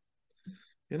seen them.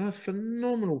 You know,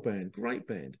 phenomenal band. Great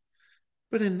band.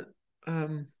 But then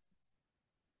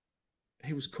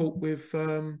he was caught with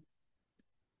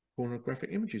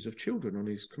pornographic images of children on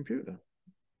his computer.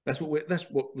 That's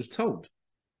what was told.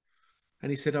 And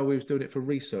he said, oh, he was doing it for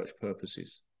research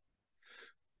purposes.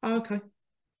 Oh, okay.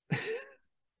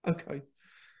 Okay.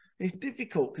 It's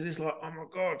difficult because it's like, oh my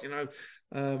God,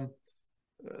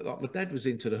 like my dad was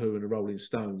into The Who and the Rolling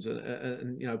Stones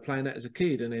and playing that as a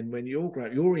kid. And then when you're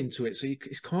grown, you're into it. So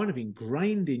it's kind of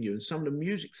ingrained in you. And some of the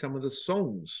music, some of the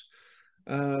songs,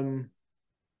 Bubba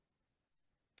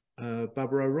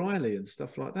O'Reilly and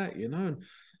stuff like that, and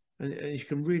you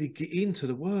can really get into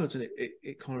the words and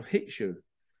it kind of hits you.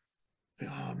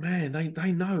 Oh man,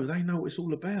 they know what it's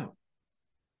all about.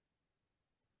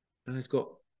 And he's got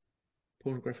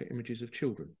pornographic images of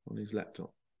children on his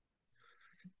laptop.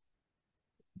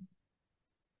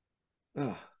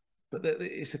 But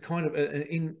it's a kind of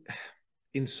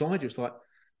inside you, it's like,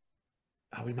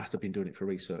 oh, we must have been doing it for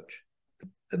research.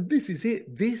 And this is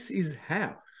it. This is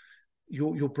how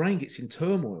your brain gets in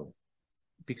turmoil.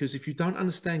 Because if you don't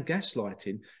understand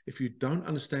gaslighting, if you don't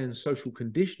understand social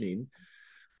conditioning,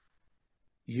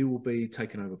 you will be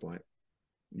taken over by it.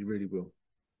 You really will.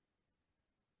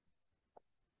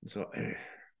 And so,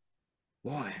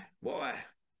 why?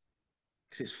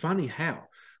 Because it's funny how,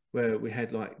 where we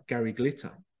had like Gary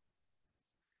Glitter,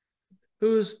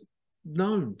 who was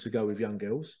known to go with young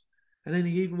girls, and then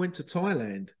he even went to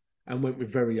Thailand and went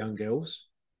with very young girls.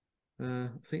 I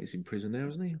think he's in prison now,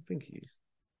 isn't he? I think he is.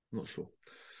 I'm not sure.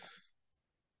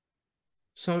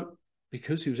 So,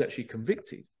 because he was actually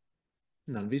convicted,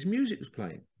 none of his music was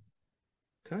playing.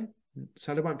 Okay,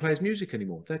 so they won't play his music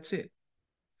anymore. That's it.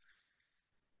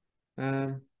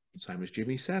 Same as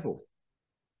Jimmy Savile,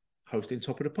 hosting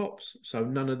Top of the Pops. So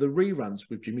none of the reruns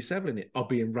with Jimmy Savile in it are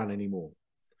being run anymore.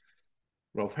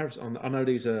 Rolf Harrison, I know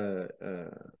these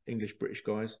are English-British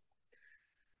guys.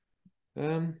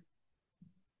 But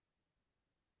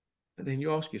then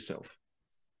you ask yourself,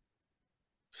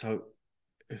 so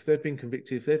if they've been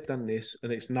convicted, if they've done this,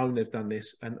 and it's known they've done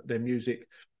this, and their music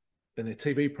and their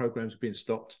TV programs have been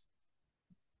stopped,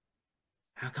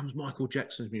 how comes Michael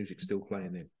Jackson's music still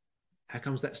playing then? How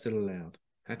comes that still allowed?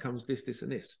 How comes this,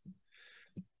 and this?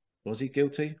 Was he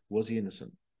guilty? Was he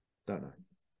innocent? Don't know.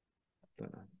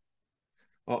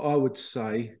 I would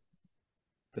say,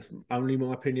 that's only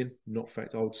my opinion, not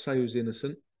fact. I would say he was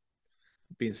innocent,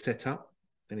 being set up.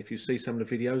 And if you see some of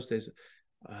the videos, there's,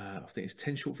 I think it's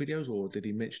 10 short videos, or did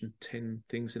he mention 10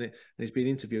 things in it? And he's been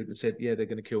interviewed and said, yeah, they're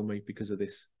going to kill me because of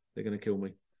this. They're going to kill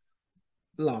me.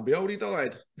 Lo and behold, he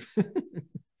died.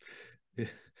 Yeah.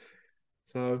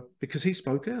 So, because he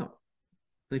spoke out.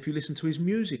 And if you listen to his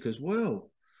music as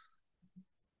well,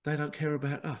 they don't care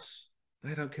about us.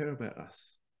 They don't care about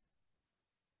us.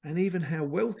 And even how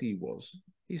wealthy he was,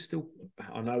 he's still,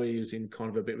 I know he was in kind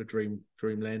of a bit of a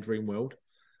dreamland, dream world,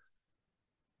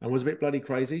 and was a bit bloody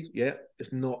crazy. Yeah,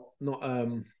 it's not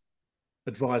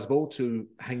advisable to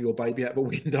hang your baby out the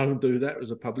window and do that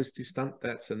as a publicity stunt.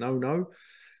 That's a no-no.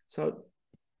 So,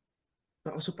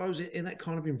 but I suppose in that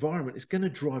kind of environment, it's going to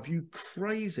drive you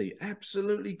crazy,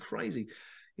 absolutely crazy.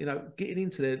 You know, getting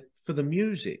into there for the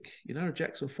music, you know,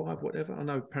 Jackson 5, whatever. I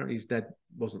know apparently his dad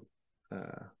wasn't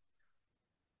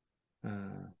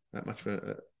that much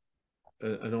of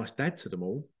a nice dad to them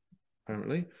all,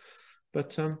 apparently.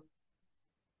 But,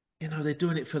 you know, they're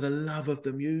doing it for the love of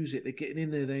the music. They're getting in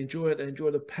there. They enjoy it. They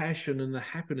enjoy the passion and the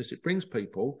happiness it brings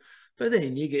people. But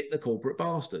then you get the corporate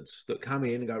bastards that come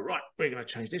in and go, right, we're going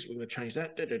to change this. We're going to change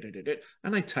that.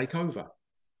 And they take over.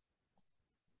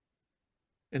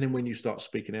 And then when you start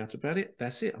speaking out about it,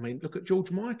 that's it. I mean, look at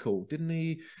George Michael. Didn't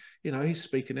he, you know, he's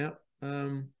speaking out.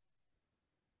 Was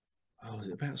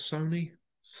it about Sony?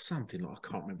 Something like, I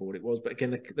can't remember what it was. But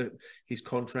again, his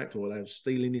contract, or they were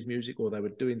stealing his music, or they were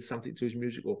doing something to his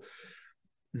music, or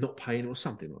not paying, or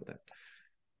something like that.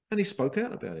 And he spoke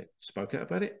out about it.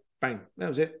 Bang, that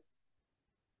was it.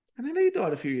 And then he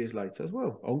died a few years later as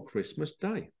well, on Christmas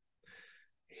Day.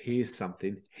 Here's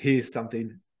something.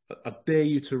 I dare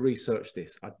you to research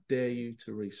this.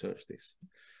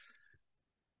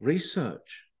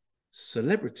 Research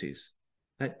celebrities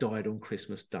that died on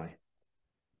Christmas Day.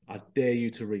 I dare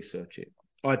you to research it.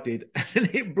 I did, and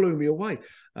it blew me away.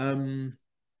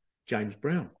 James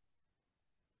Brown,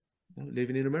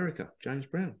 living in America. James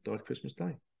Brown died Christmas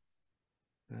Day.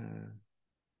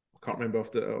 I can't remember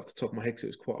off the top of my head, because it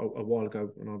was quite a while ago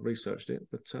when I researched it.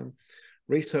 But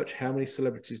research how many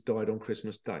celebrities died on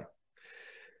Christmas Day.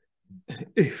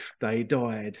 If they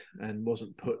died and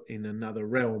wasn't put in another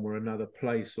realm or another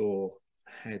place, or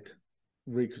had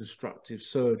reconstructive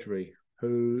surgery,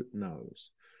 who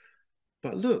knows?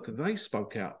 But look, they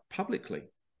spoke out publicly.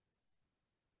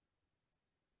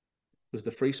 Was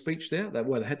the free speech there?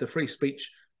 Well, they had the free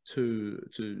speech to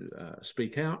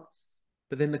speak out,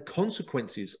 but then the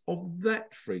consequences of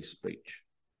that free speech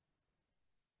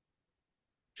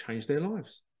changed their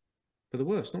lives for the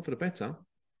worse, not for the better.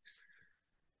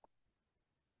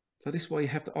 So this is why you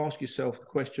have to ask yourself the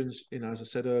questions, you know, as I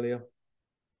said earlier,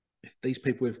 if these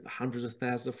people with hundreds of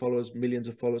thousands of followers, millions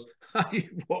of followers, you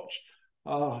watch,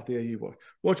 oh dear, you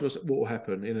watch what will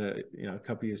happen in a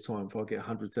couple of years' time if I get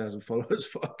 100,000 followers,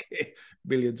 if I get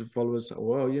millions of followers.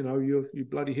 Well, you know, you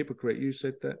bloody hypocrite, you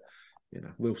said that. You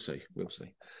know, we'll see.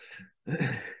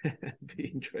 Be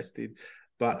interested.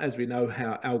 But as we know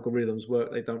how algorithms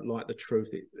work, they don't like the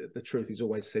truth. The truth is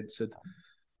always censored.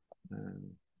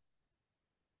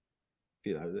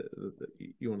 You know,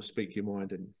 you want to speak your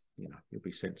mind, and you know you'll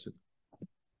be censored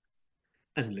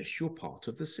unless you're part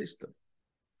of the system.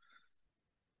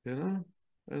 You know,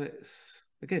 And it's,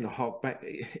 again, I hark back.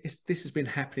 This has been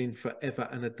happening forever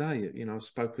and a day. You know, I've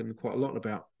spoken quite a lot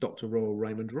about Dr. Royal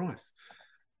Raymond Rife,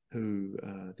 who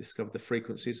discovered the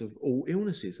frequencies of all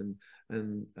illnesses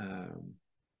and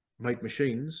made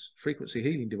machines, frequency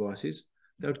healing devices,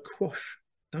 that would quash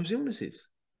those illnesses.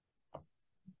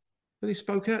 When he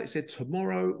spoke out, he said,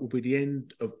 tomorrow will be the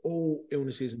end of all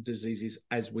illnesses and diseases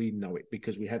as we know it,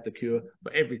 because we have the cure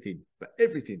for everything,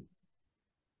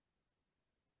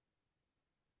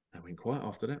 I went quiet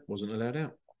after that, wasn't allowed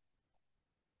out.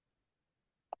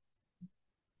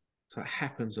 So it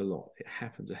happens a lot. It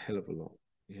happens a hell of a lot,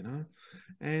 you know?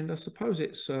 And I suppose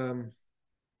it's, I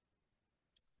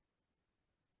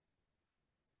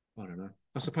don't know.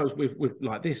 I suppose with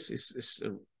like this, it's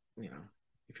you know,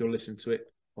 if you're listening to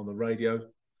it on the radio,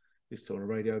 it's on the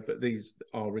radio, but these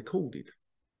are recorded,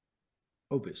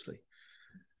 obviously.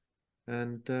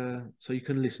 And so you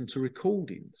can listen to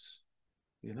recordings,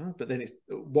 you know, but then it's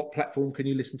what platform can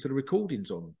you listen to the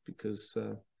recordings on? Because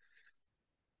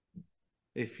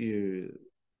if you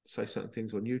say certain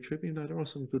things on YouTube, you know, there are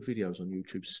some good videos on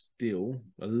YouTube still.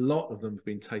 A lot of them have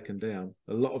been taken down.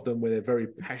 A lot of them where they're very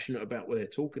passionate about what they're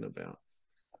talking about.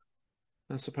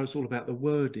 I suppose it's all about the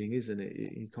wording, isn't it?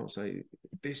 You can't say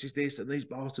this is this and these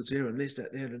bastards here and this,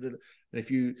 that, there. And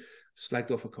if you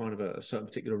slagged off a kind of a certain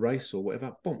particular race or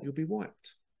whatever, boom, you'll be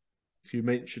wiped. If you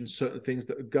mention certain things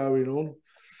that are going on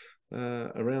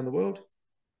around the world,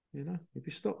 you know, you'll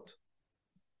be stopped.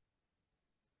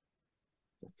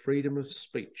 Freedom of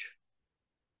speech.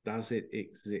 Does it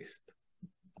exist?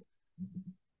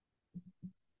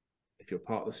 If you're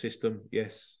part of the system,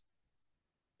 yes.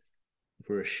 If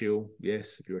you're a shill,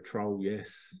 yes. If you're a troll,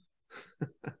 yes.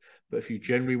 But if you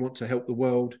generally want to help the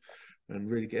world and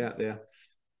really get out there,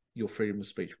 your freedom of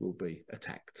speech will be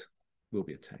attacked. Will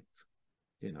be attacked.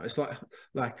 You know, it's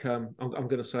like I'm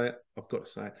going to say it. I've got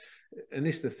to say it. And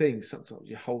this is the thing. Sometimes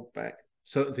you hold back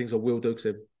certain things I will do because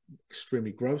they're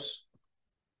extremely gross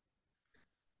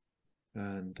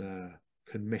and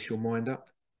can mess your mind up.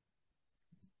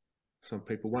 Some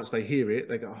people, once they hear it,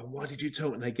 they go, oh, why did you tell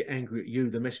me? And they get angry at you,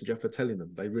 the messenger, for telling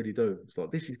them. They really do. It's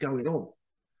like, this is going on.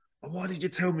 Oh, why did you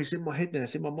tell me? It's in my head now.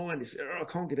 It's in my mind. It's, oh,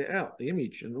 I can't get it out, the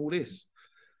image and all this.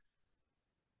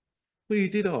 Well, you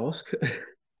did ask.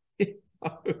 You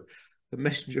know, the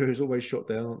messenger is always shot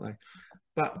down, aren't they?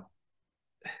 But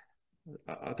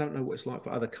I don't know what it's like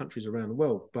for other countries around the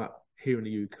world, but here in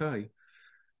the UK,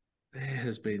 there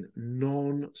has been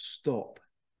non-stop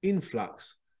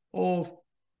influx of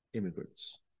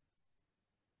immigrants,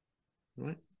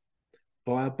 right,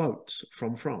 via boats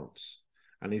from France.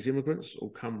 And these immigrants all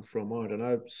come from, I don't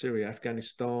know, Syria,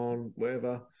 Afghanistan,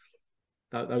 wherever,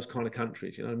 those kind of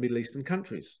countries, you know, Middle Eastern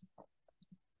countries.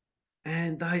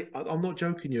 And I'm not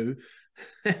joking you,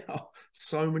 there are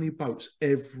so many boats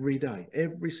every day,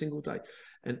 every single day.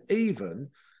 And even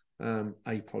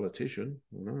a politician,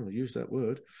 I'll use that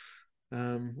word,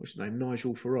 what's his name,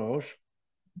 Nigel Farage,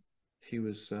 he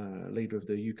was leader of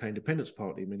the UK Independence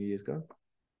Party many years ago.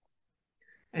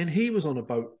 And he was on a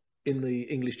boat in the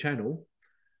English Channel,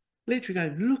 literally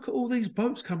going, look at all these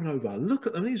boats coming over. Look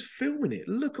at them. He was filming it.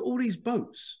 Look at all these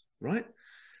boats, right?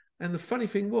 And the funny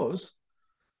thing was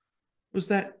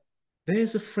that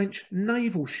there's a French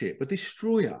naval ship, a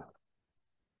destroyer,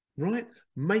 right,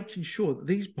 making sure that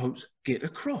these boats get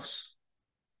across.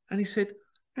 And he said,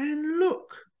 and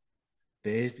look,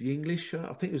 there's the English,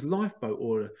 I think it was lifeboat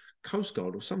or a Coast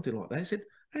Guard or something like that. He said,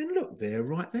 and look, they're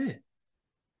right there,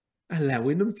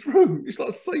 allowing them through. It's like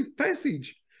a safe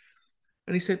passage.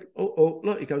 And he said, oh,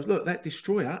 look, he goes, look, that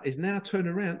destroyer is now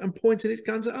turning around and pointing its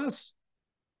guns at us.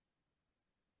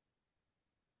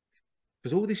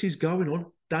 Because all this is going on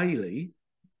daily.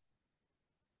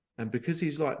 And because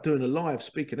he's like doing a live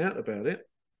speaking out about it,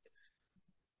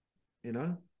 you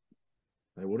know,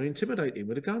 they want to intimidate him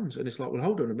with the guns. And it's like, well,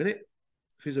 hold on a minute.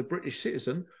 If he's a British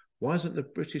citizen, why isn't the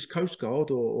British Coast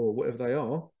Guard or whatever they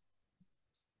are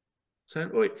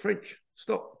saying, oi, French,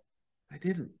 stop? They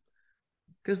didn't.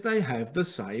 Because they have the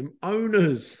same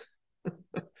owners.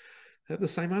 They have the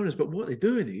same owners. But what they're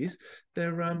doing is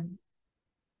they're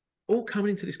all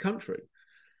coming into this country.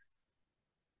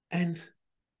 And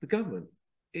the government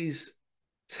is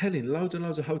telling loads and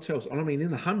loads of hotels, and I mean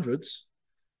in the hundreds,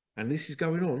 and this is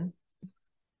going on,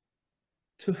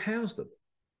 to house them.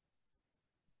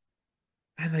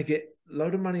 And they get a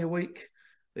load of money a week.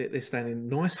 They're staying in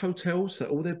nice hotels, so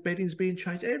all their bedding's being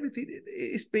changed. Everything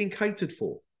is being catered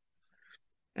for.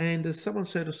 And as someone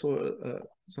said, I saw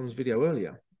someone's video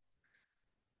earlier,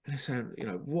 and they're saying, you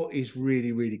know, what is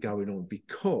really, really going on?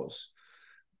 Because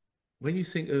when you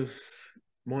think of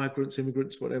migrants,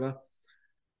 immigrants, whatever,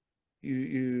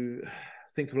 you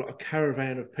think of like a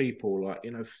caravan of people, like,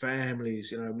 you know,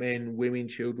 families, you know, men, women,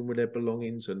 children with their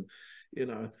belongings, and, you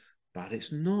know, but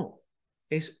it's not.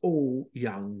 It's all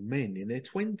young men in their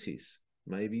 20s,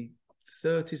 maybe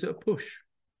 30s at a push.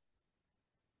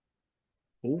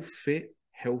 All fit,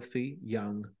 healthy,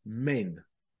 young men.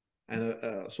 And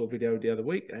I saw a video the other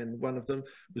week, and one of them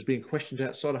was being questioned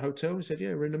outside a hotel. He said,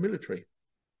 yeah, we're in the military.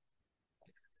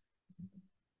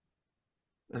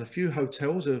 And a few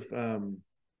hotels have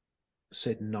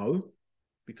said no,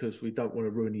 because we don't want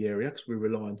to ruin the area, because we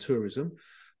rely on tourism.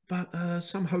 But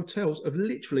some hotels have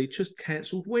literally just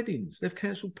cancelled weddings. They've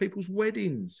cancelled people's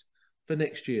weddings for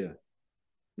next year.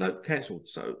 No, cancelled.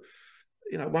 So,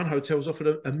 you know, one hotel's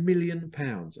offered £1 million,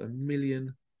 £1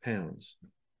 million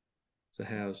to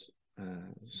house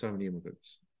so many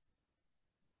immigrants.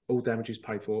 All damages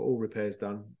paid for, all repairs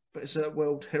done. But it's a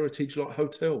World Heritage like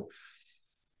hotel.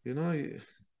 You know,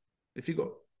 if you've got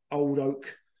old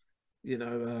oak, you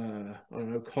know, I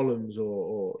don't know, columns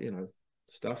or you know,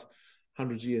 stuff,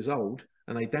 hundreds of years old,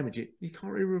 and they damage it, you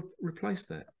can't really replace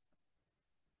that.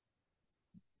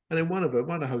 And then one of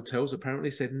the hotels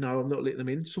apparently said, no, I'm not letting them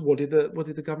in. So what did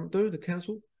the government do, the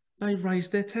council? They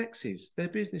raised their taxes, their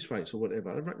business rates or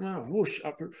whatever. They're like, no, whoosh,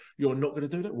 you're not going to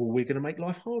do that. Well, we're going to make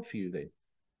life hard for you then.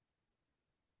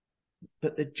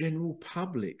 But the general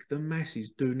public, the masses,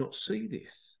 do not see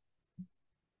this.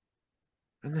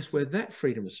 And that's where that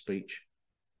freedom of speech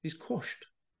is quashed.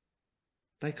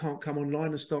 They can't come online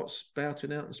and start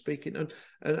spouting out and speaking.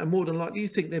 And more than likely, you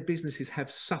think their businesses have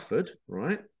suffered,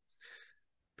 right?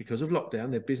 Because of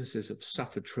lockdown, their businesses have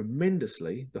suffered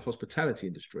tremendously, the hospitality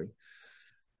industry.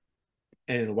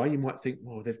 And in a way, you might think,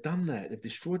 well, they've done that. They've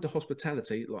destroyed the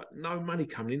hospitality, like no money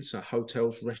coming in. So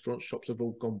hotels, restaurants, shops have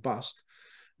all gone bust.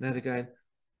 Now they're going,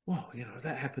 well, you know,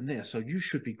 that happened there. So you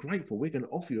should be grateful. We're going to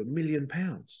offer you £1 million.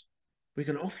 We're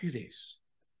going to offer you this.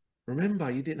 Remember,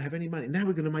 you didn't have any money. Now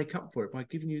we're going to make up for it by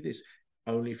giving you this.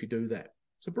 Only if you do that.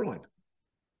 It's a bribe.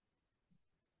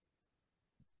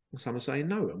 And some are saying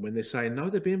no. And when they're saying no,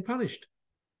 they're being punished.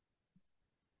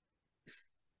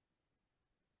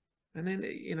 And then,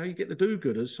 you know, you get the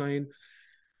do-gooders saying,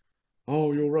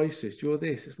 oh, you're racist, you're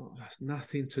this. It's like, that's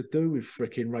nothing to do with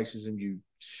freaking racism, you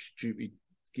stupid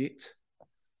git.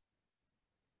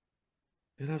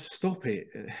 You know, stop it.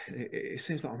 It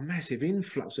seems like a massive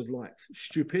influx of like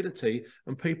stupidity,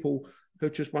 and people who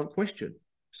just won't question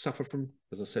suffer from,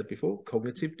 as I said before,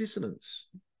 cognitive dissonance,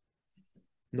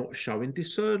 not showing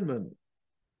discernment,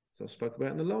 as I spoke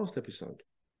about in the last episode.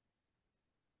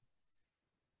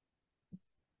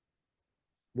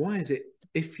 Why is it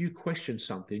if you question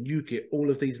something, you get all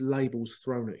of these labels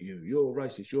thrown at you? You're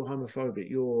racist, you're homophobic,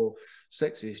 you're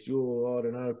sexist, you're, I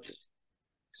don't know,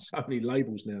 so many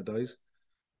labels nowadays.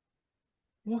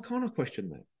 Why can't I question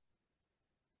that?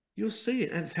 You'll see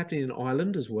it, and it's happening in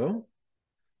Ireland as well.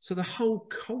 So the whole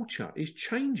culture is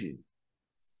changing.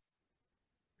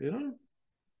 You know?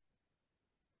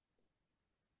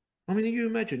 I mean, you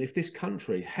imagine if this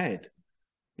country had,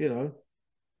 you know,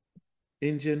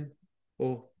 Indian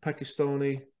or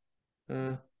Pakistani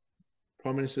prime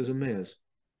ministers and mayors.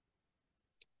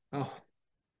 Oh,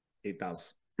 it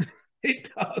does.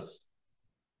 It does.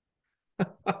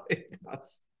 It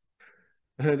does.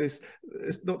 And it's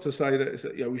not to say that it's,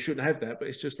 you know, we shouldn't have that, but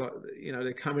it's just like, you know,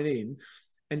 they're coming in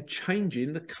and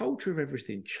changing the culture of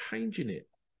everything, changing it.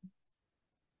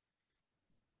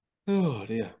 Oh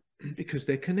dear, because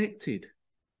they're connected.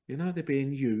 You know, they're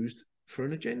being used for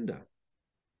an agenda.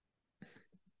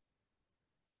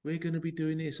 We're going to be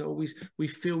doing this. Always, we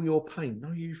feel your pain.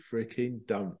 No, you freaking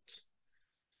don't.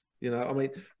 You know, I mean,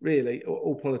 really,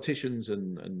 all politicians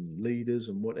and leaders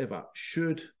and whatever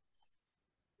should,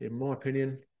 in my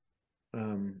opinion,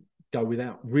 go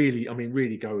without. Really, I mean,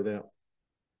 really go without.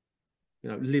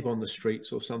 You know, live on the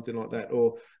streets or something like that,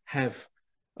 or have,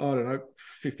 I don't know,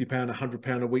 £50,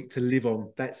 £100 a week to live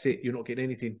on. That's it. You're not getting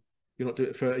anything. You're not doing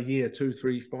it for a year, 2,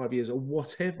 3, 5 years, or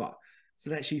whatever. So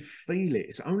they actually feel it.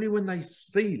 It's only when they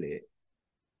feel it,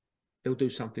 they'll do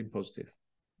something positive.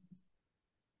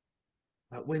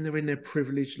 But when they're in their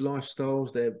privileged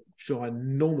lifestyles, their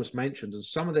ginormous mansions, and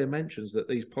some of their mansions that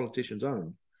these politicians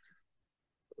own,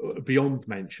 beyond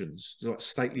mansions, like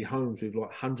stately homes with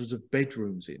like hundreds of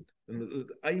bedrooms in, and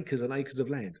acres and acres of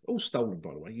land, all stolen,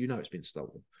 by the way. You know it's been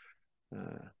stolen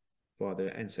by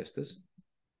their ancestors.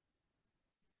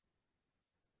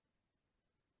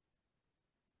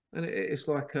 And it's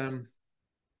like, if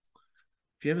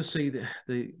you ever see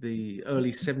the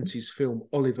early 70s film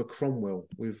Oliver Cromwell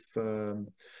with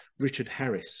Richard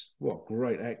Harris, what a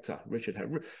great actor, Richard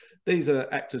Harris. These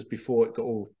are actors before it got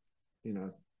all, you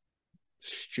know,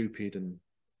 stupid and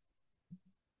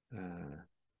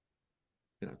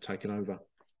taken over.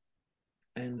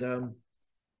 And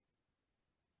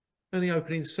the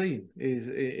opening scene is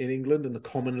in England and the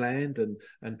common land,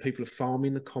 and people are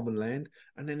farming the common land,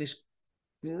 and then this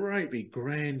great big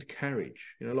grand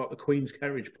carriage, like the Queen's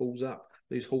carriage pulls up,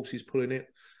 these horses pulling it.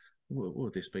 What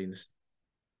would this be? This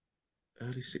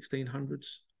early 1600s?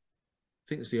 I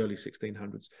think it's the early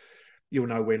 1600s. You'll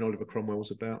know when Oliver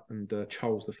Cromwell's about, and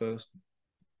Charles I.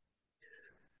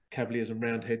 Cavaliers and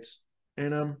Roundheads,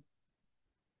 and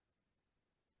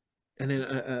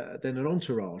then an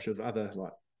entourage of other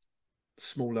like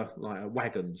smaller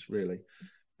wagons, really,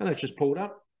 and they just pulled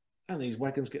up, and these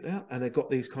wagons get out, and they've got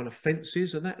these kind of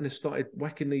fences and that, and they started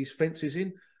whacking these fences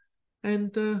in,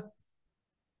 and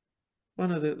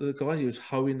one of the guys, he was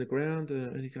hoeing the ground,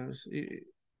 and he goes, he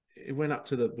went up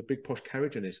to the big posh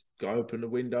carriage, and this guy opened the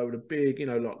window with a big,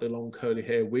 like the long curly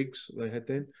hair wigs they had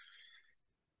then.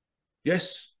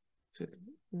 Yes, I said,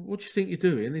 what do you think you're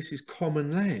doing? This is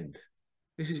common land.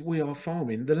 We are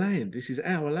farming the land. This is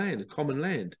our land, common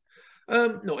land.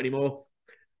 Not anymore.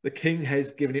 The king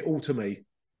has given it all to me.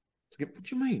 What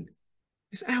do you mean?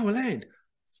 It's our land.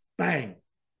 Bang!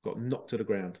 Got knocked to the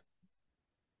ground.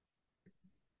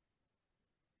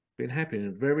 Been happening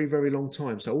a very, very long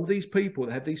time. So all these people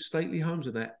that have these stately homes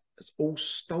and that, it's all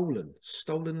stolen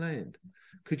land.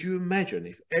 Could you imagine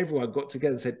if everyone got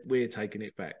together and said, we're taking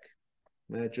it back?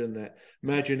 Imagine that.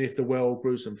 Imagine if the world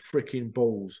grew some freaking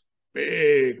balls.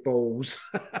 Big balls.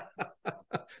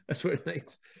 That's what it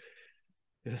needs.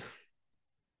 Yeah.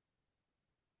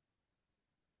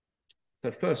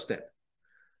 So first step,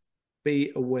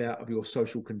 be aware of your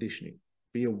social conditioning.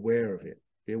 Be aware of it.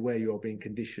 Be aware you are being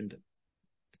conditioned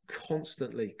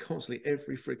constantly,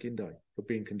 every freaking day for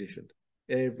being conditioned.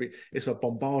 It's a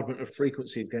bombardment of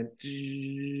frequencies going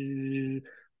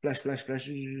flash, flash, flash.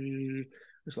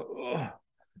 It's like, oh.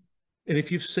 And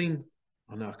if you've seen,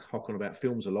 I know I talk on about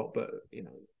films a lot, but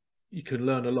you can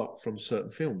learn a lot from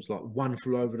certain films, like One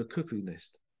Flew Over the Cuckoo's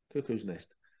Nest.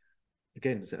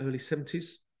 Again, it's the early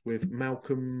 70s with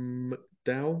Malcolm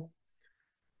McDowell.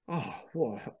 Oh,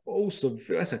 what awesome!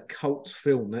 That's a cult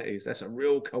film. That's a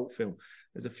real cult film.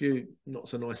 There's a few not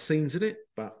so nice scenes in it,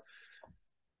 but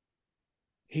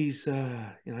he's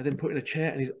then put in a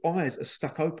chair and his eyes are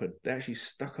stuck open. They're actually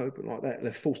stuck open like that.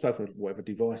 They're forced open with whatever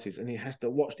devices, and he has to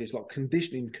watch this like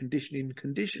conditioning.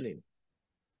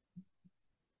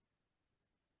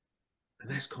 And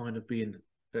that's kind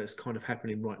of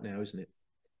happening right now, isn't it?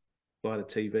 Via the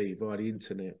TV, via the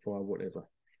internet, via whatever.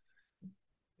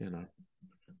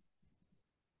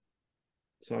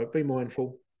 So be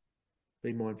mindful.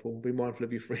 Be mindful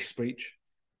of your free speech,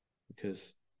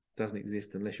 because it doesn't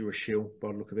exist unless you're a shill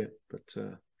by the look of it. But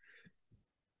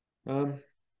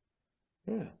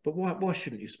yeah. But why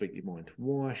shouldn't you speak your mind?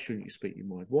 Why shouldn't you speak your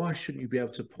mind? Why shouldn't you be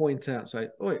able to point out, say,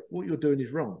 "Oh, what you're doing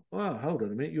is wrong." Oh, hold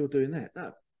on a minute, you're doing that.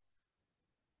 No,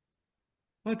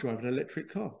 I drive an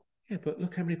electric car. Yeah, but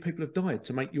look how many people have died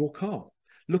to make your car.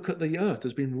 Look at the earth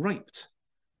has been raped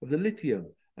of the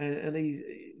lithium, and these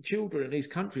children in these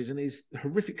countries in these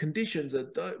horrific conditions are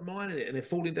mining it, and they're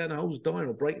falling down the holes, dying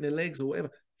or breaking their legs or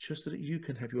whatever, just so that you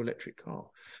can have your electric car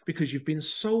because you've been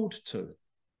sold to.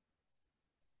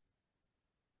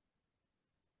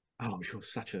 Oh, you're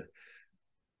such a,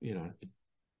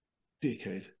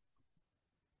 dickhead.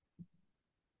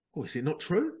 Oh, is it not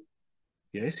true?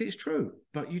 Yes, it's true,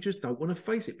 but you just don't want to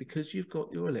face it because you've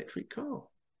got your electric car.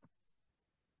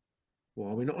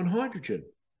 Why are we not on hydrogen?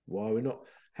 Why are we not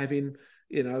having,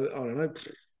 I don't know,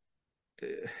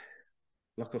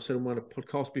 like I've said on one of the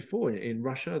podcasts before, in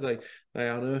Russia, they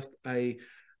unearthed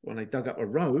when they dug up a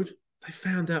road, they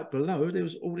found out below there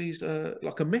was all these,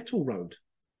 like a metal road.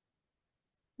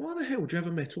 Why the hell do you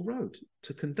have a metal road?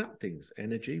 To conduct things,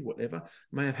 energy, whatever.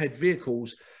 May have had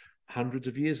vehicles hundreds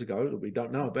of years ago that we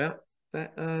don't know about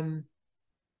that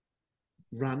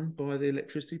run by the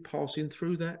electricity passing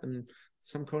through that and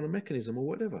some kind of mechanism or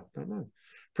whatever. Don't know.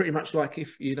 Pretty much like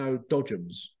if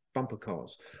Dodgems, bumper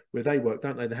cars, where they work,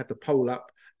 don't they? They have the pole up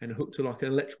and hooked to like an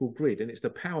electrical grid, and it's the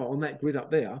power on that grid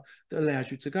up there that allows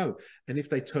you to go. And if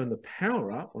they turn the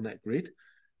power up on that grid,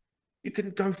 you can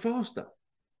go faster.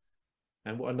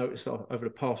 And what I noticed over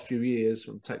the past few years,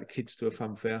 when I take the kids to a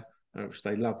fun fair, which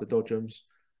they love the Dodgems,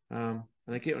 and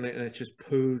they get on it and it's just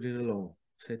pooling along.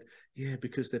 I said, yeah,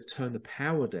 because they've turned the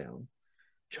power down,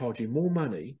 charging more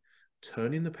money,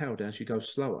 turning the power down so you go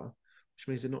slower, which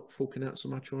means they're not forking out so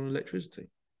much on electricity.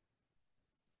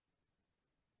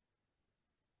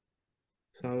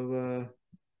 So,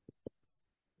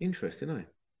 interesting, eh?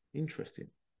 Interesting.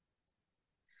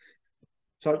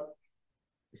 So,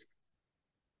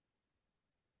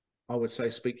 I would say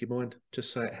speak your mind.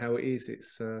 Just say it how it is.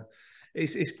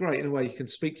 it's great in a way. You can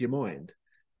speak your mind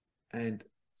and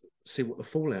see what the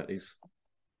fallout is.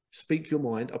 Speak your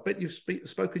mind. I bet you've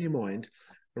spoken your mind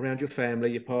around your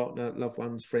family, your partner, loved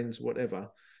ones, friends, whatever.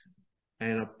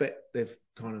 And I bet they've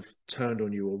kind of turned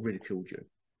on you or ridiculed you.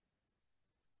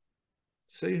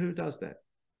 See who does that,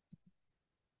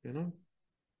 you know?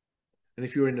 And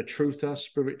if you're in the truther,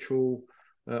 spiritual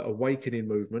awakening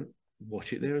movement,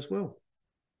 watch it there as well.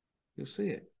 You'll see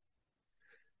it.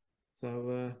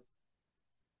 So,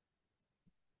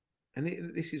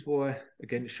 and this is why,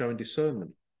 again, it's showing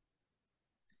discernment.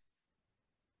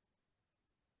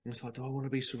 And it's like, do I want to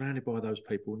be surrounded by those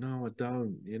people? No, I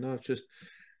don't. You know, it's just,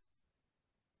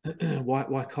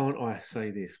 why can't I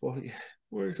say this? Well,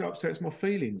 it upsets my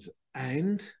feelings.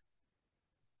 And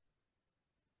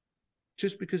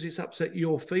just because it's upset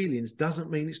your feelings doesn't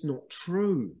mean it's not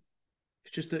true.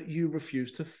 It's just that you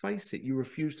refuse to face it. You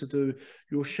refuse to do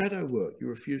your shadow work. You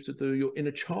refuse to do your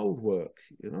inner child work,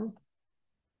 you know?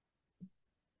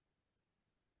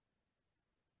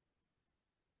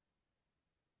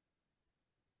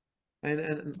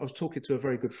 And I was talking to a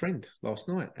very good friend last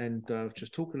night, and I was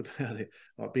just talking about it,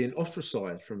 like being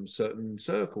ostracized from certain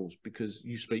circles because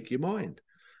you speak your mind.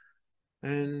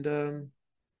 And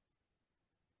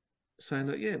saying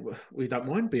that, yeah, we don't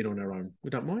mind being on our own.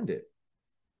 We don't mind it.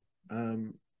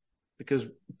 Because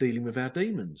dealing with our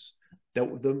demons, dealt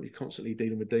with them, you're constantly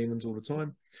dealing with demons all the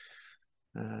time.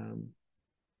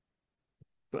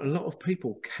 But a lot of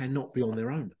people cannot be on their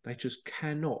own. They just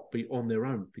cannot be on their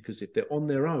own, because if they're on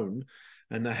their own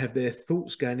and they have their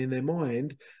thoughts going in their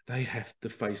mind, they have to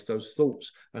face those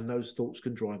thoughts, and those thoughts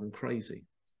can drive them crazy.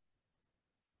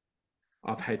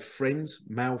 I've had friends,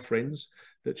 male friends,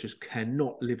 that just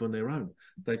cannot live on their own.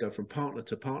 They go from partner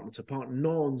to partner to partner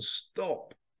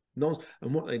non-stop.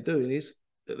 And what they're doing is,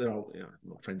 they're all, you know,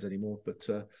 not friends anymore, but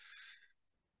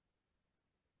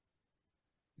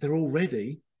they're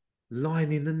already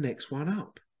lining the next one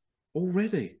up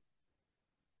already.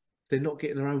 They're not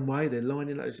getting their own way. They're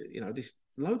lining, you know,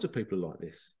 loads of people are like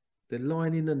this. They're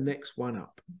lining the next one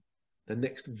up, the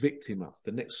next victim up,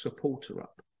 the next supporter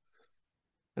up.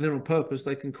 And then on purpose,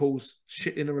 they can cause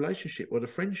shit in a relationship or the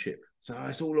friendship. So, oh,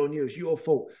 it's all on you. It's your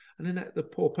fault. And then the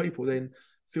poor people then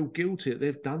feel guilty that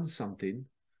they've done something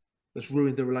that's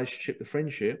ruined the relationship, the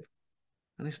friendship.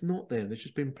 And it's not them. They've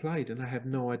just been played and they have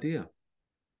no idea.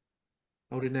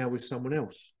 Oh, they're now with someone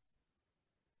else.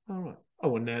 All right.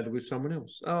 Oh, and now they're with someone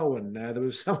else. Oh, and now they're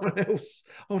with someone else.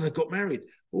 Oh, they got married.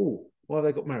 Oh, why have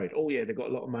they got married? Oh, yeah, they got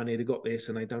a lot of money. They got this,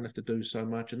 and they don't have to do so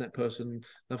much. And that person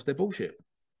loves their bullshit.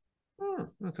 Oh,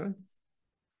 okay.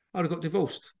 Oh, they got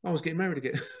divorced. I was getting married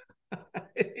again.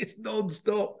 It's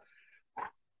non-stop.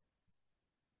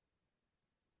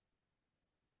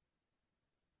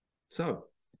 So,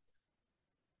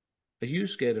 are you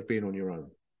scared of being on your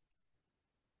own?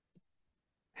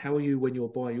 How are you when you're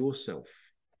by yourself?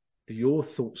 Do your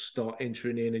thoughts start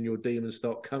entering in and your demons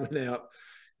start coming out?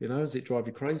 You know, does it drive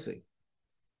you crazy?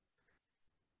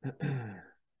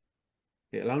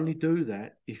 It'll only do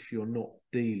that if you're not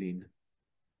dealing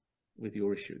with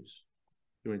your issues,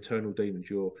 your internal demons,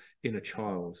 your inner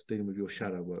child, dealing with your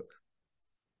shadow work.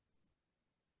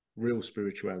 Real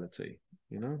spirituality,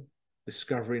 you know,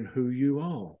 discovering who you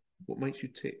are, what makes you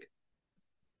tick.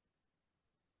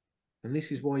 And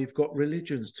this is why you've got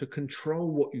religions, to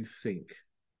control what you think,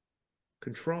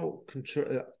 to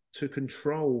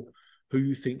control who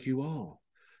you think you are,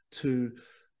 to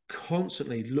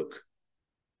constantly look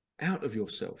out of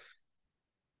yourself.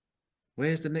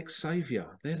 Where's the next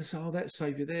savior? There's, oh, that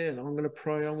savior there, and I'm going to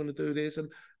pray, I'm going to do this,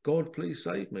 and God, please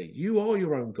save me. You are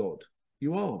your own God.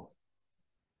 You are.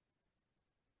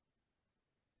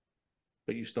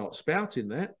 But you start spouting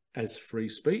that as free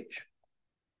speech,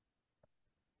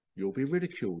 you'll be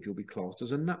ridiculed. You'll be classed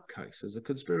as a nutcase, as a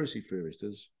conspiracy theorist,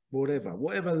 as whatever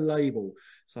label.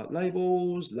 It's like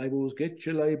labels, get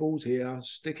your labels here,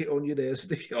 stick it on you there,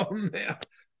 stick it on there.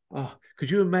 Oh,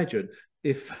 could you imagine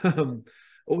if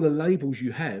all the labels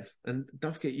you have, and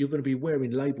don't forget, you're going to be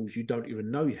wearing labels you don't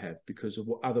even know you have because of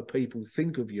what other people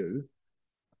think of you.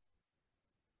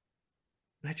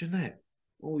 Imagine that.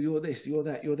 Oh, you're this, you're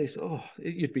that, you're this. Oh,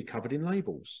 you'd be covered in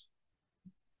labels.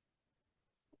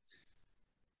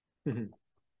 And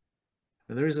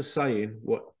there is a saying,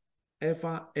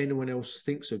 whatever anyone else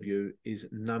thinks of you is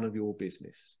none of your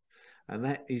business. And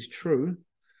that is true.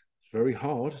 It's very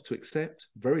hard to accept,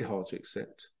 but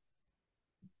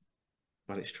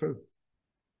it's true.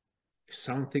 If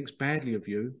someone thinks badly of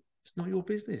you, it's not your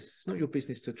business. It's not your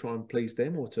business to try and please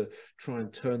them or to try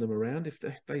and turn them around. If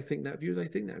they think that of you, they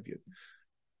think that of you.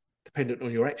 Dependent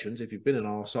on your actions, if you've been an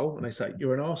arsehole and they say,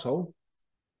 you're an arsehole,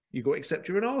 You've got to accept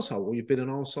you're an arsehole, or you've been an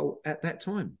arsehole at that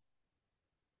time.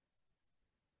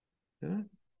 Yeah.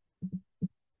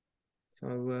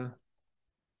 So,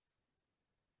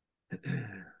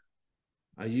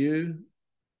 are you?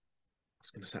 I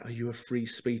was going to say, are you a free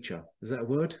speecher? Is that a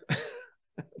word?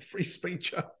 Free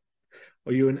speecher.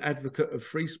 Are you an advocate of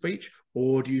free speech,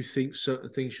 or do you think certain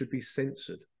things should be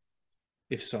censored?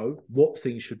 If so, what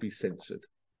things should be censored?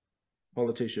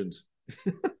 Politicians,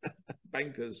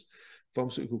 bankers,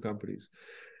 pharmaceutical companies.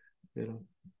 You know.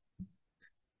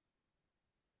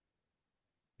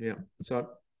 Yeah. So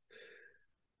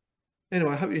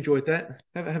anyway, I hope you enjoyed that.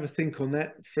 Have a think on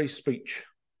that. Free speech.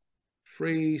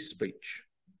 Free speech.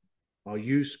 Are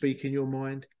you speaking your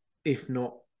mind? If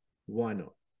not, why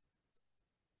not?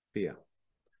 Fear.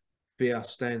 Fear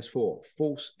stands for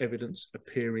false evidence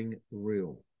appearing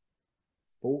real.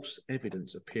 False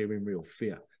evidence appearing real.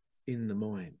 Fear in the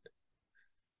mind.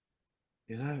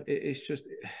 You know, it's just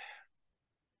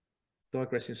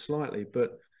digressing slightly,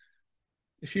 but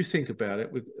if you think about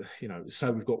it, you know,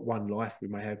 so we've got one life, we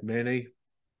may have many.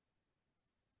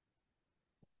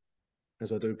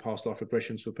 As I do past life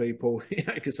regressions for people, you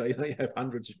could say, you have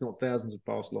hundreds, if not thousands, of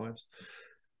past lives.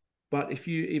 But if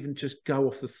you even just go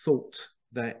off the thought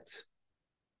that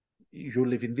you're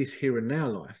living this here and now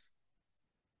life,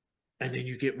 and then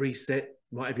you get reset,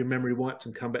 might have your memory wiped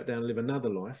and come back down and live another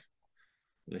life,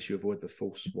 unless you avoid the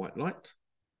false white light.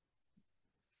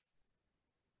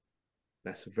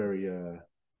 That's a very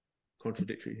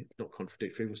contradictory, not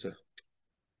contradictory, what's the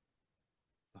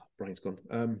brain's gone.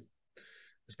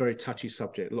 It's a very touchy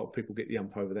subject. A lot of people get the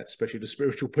ump over that, especially the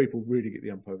spiritual people really get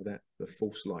the ump over that, the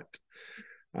false light.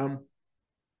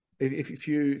 If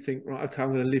you think, right, okay,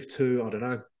 I'm going to live to, I don't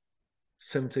know,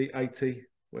 70, 80,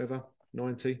 whatever,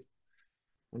 90,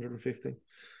 150.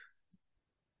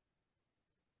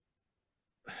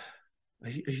 Are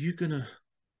you going to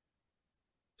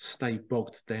stay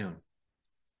bogged down?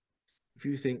 If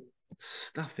you think,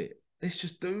 stuff it, let's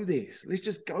just do this, let's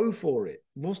just go for it.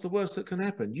 What's the worst that can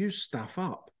happen? You stuff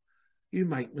up. You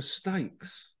make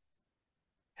mistakes.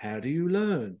 How do you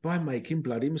learn? By making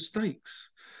bloody mistakes.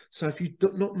 So if you're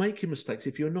not making mistakes,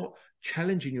 if you're not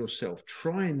challenging yourself,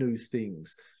 trying new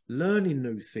things, learning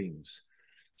new things,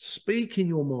 speaking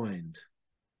your mind,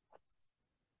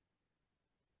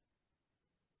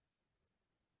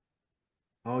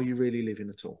 are you really living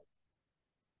at all?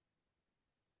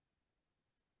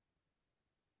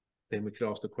 Then we could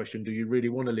ask the question, do you really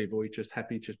want to live, or are you just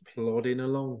happy just plodding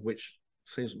along, which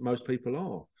seems most people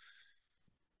are.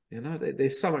 You know,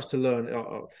 there's so much to learn.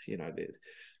 You know,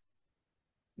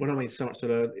 when I mean so much to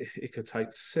learn, it could take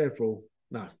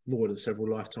more than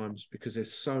several lifetimes, because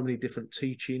there's so many different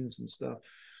teachings and stuff.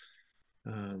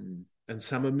 And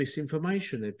some are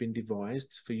misinformation. They've been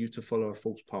devised for you to follow a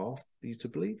false path, for you to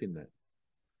believe in that.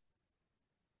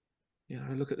 You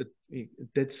know, look at the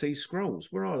Dead Sea Scrolls.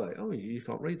 Where are they? Oh, you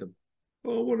can't read them.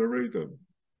 Oh, I want to read them.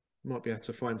 You might be able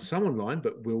to find some online,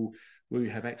 but will you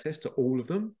have access to all of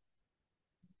them?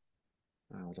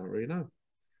 Oh, I don't really know.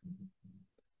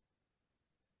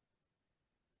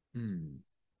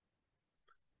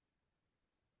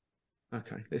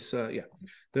 Okay, this yeah,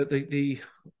 the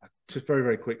just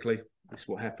very quickly. This is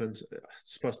what happens.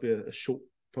 It's supposed to be a short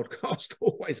podcast.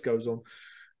 Always goes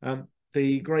on.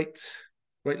 The great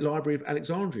library of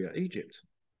Alexandria, Egypt.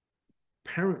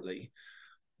 Apparently,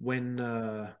 when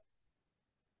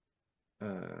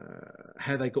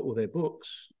how they got all their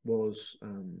books was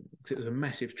it was a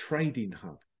massive trading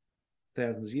hub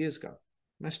thousands of years ago,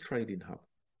 mass trading hub.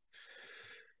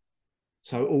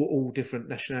 So all different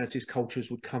nationalities, cultures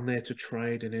would come there to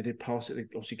trade, and they'd pass it.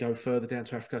 They'd obviously go further down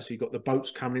to Africa. So you've got the boats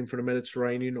coming in from the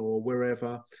Mediterranean or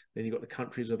wherever. Then you've got the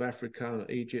countries of Africa,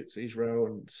 Egypt, Israel,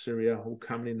 and Syria all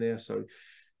coming in there. So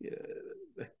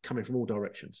they're coming from all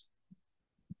directions.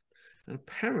 And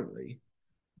apparently,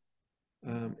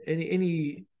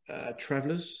 any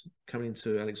travelers coming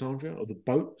into Alexandria, or the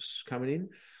boats coming in,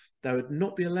 they would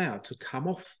not be allowed to come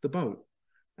off the boat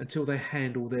until they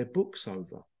hand all their books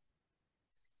over.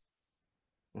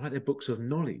 Right, their books of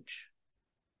knowledge.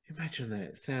 Imagine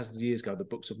that, thousands of years ago, the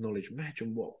books of knowledge.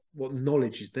 Imagine what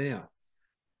knowledge is there.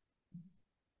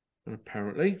 And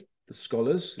apparently, the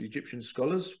scholars, the Egyptian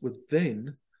scholars, would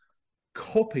then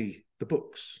copy the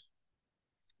books,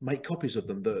 make copies of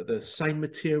them, the same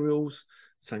materials,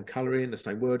 the same colouring, the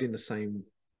same wording, the same,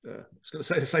 I was going to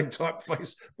say the same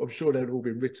typeface, but I'm sure they'd all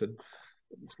been written.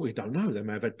 We don't know. They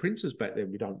may have had printers back then.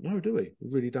 We don't know, do we?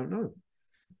 We really don't know.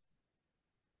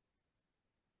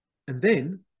 And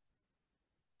then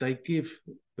they give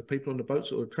the people on the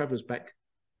boats or the travellers back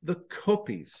the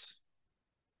copies,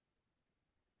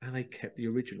 and they kept the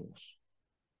originals.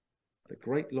 the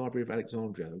Great Library of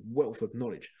Alexandria, the wealth of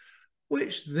knowledge,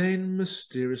 which then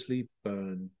mysteriously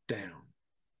burned down.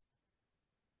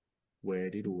 Where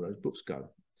did all those books go?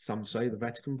 Some say the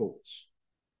Vatican vaults.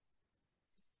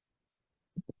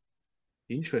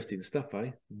 Interesting stuff,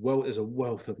 eh? Well, there's a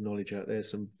wealth of knowledge out there.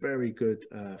 Some very good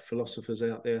philosophers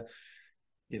out there.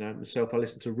 You know, myself, I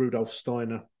listen to Rudolf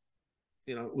Steiner,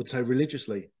 you know, would say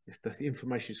religiously. The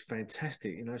information is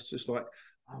fantastic. You know, it's just like,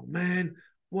 oh man,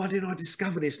 why didn't I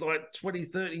discover this like 20,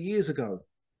 30 years ago?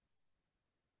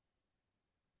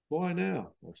 Why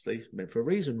now? Obviously, it's meant for a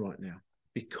reason right now.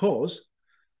 Because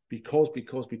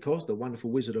the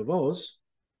wonderful Wizard of Oz,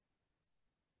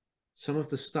 some of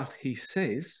the stuff he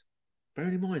says,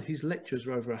 bearing in mind his lectures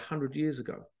were over 100 years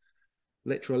ago.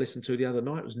 Lecture I listened to the other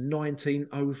night was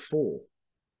 1904.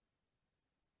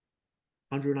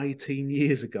 118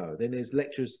 years ago. Then there's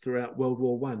lectures throughout World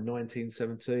War I,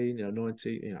 1917, you know, up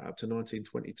to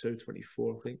 1922,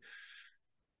 24, I think.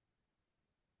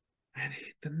 And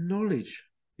the knowledge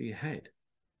he had.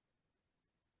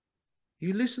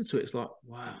 You listen to it, it's like,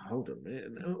 wow, hold on a minute.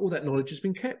 And all that knowledge has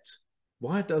been kept.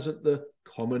 Why doesn't the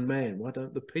common man, why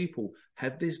don't the people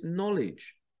have this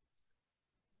knowledge?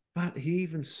 But he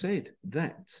even said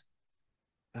that,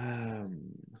 I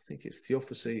think it's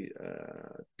theosophy,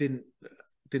 didn't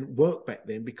work back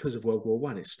then because of World War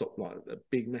I. It stopped, like a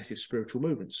big, massive spiritual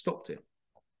movement, stopped it.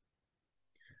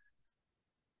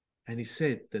 And he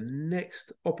said the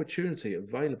next opportunity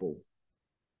available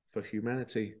for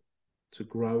humanity to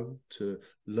grow, to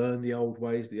learn the old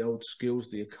ways, the old skills,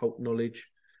 the occult knowledge,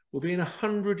 will be in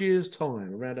 100 years'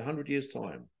 time, around 100 years'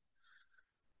 time,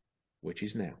 which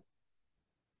is now.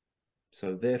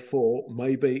 So therefore,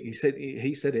 maybe he said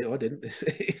it. I didn't.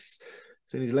 It's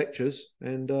in his lectures,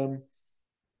 and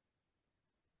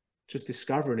just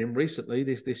discovering him recently,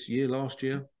 this year, last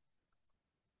year,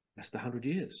 that's the 100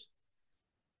 years.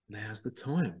 Now's the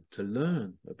time to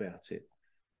learn about it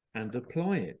and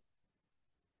apply it.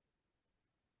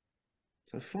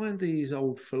 So find these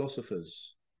old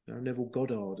philosophers, you know, Neville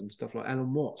Goddard and stuff like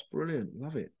Alan Watts. Brilliant,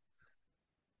 love it.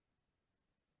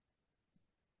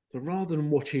 So rather than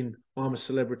watching I'm a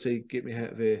Celebrity, Get Me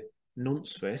Out of Here,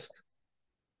 Nonce Fest,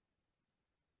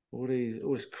 all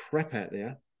this crap out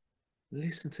there,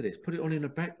 listen to this. Put it on in the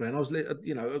background. I was,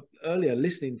 you know, earlier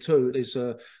listening to this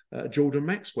Jordan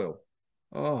Maxwell.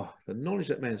 Oh, the knowledge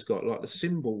that man's got, like the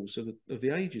symbols of the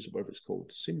ages, or whatever it's called,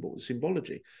 the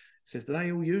symbology. It says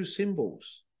they all use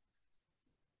symbols.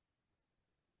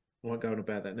 I won't go on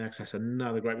about that now because that's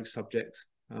another great big subject.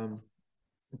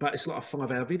 But it's like a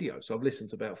 5-hour video, so I've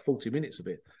listened to about 40 minutes of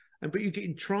it. But you get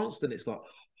entranced, and it's like,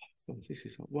 oh, this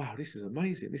is like, wow, this is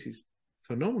amazing. This is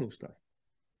phenomenal stuff.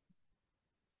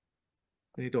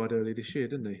 And he died early this year,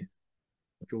 didn't he,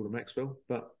 Jordan Maxwell?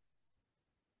 But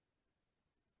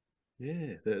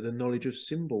yeah, the knowledge of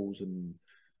symbols and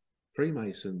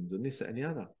Freemasons and this, that, and the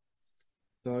other.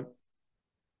 So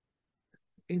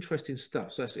interesting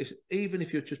stuff. So it's, even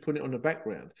if you're just putting it on the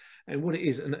background, and what it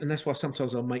is, and that's why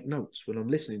sometimes I'll make notes when I'm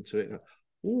listening to it. Like,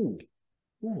 oh,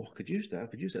 I could use that. I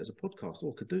could use that as a podcast.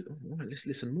 Oh, I could do. Oh, right, let's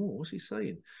listen more. What's he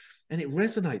saying? And it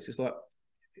resonates. It's like,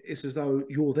 it's as though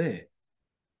you're there.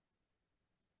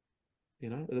 You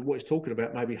know, what he's talking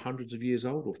about maybe hundreds of years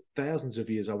old or thousands of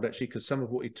years old, actually, because some of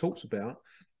what he talks about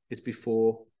is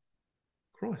before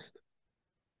Christ.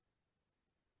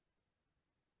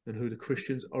 And who the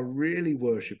Christians are really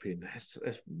worshipping. That's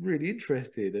really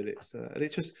interesting. And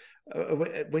it's just,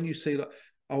 when you see like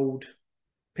old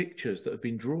pictures that have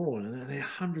been drawn, and they're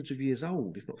hundreds of years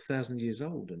old, if not 1,000 years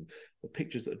old, and the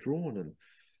pictures that are drawn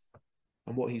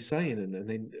and what he's saying, and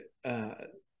then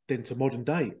to modern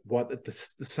day, why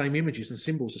the same images and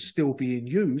symbols are still being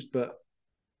used, but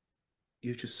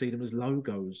you just see them as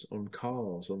logos on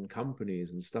cars, on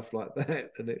companies and stuff like that.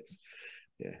 And it's,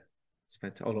 yeah, it's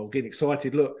fantastic. Oh, I'm getting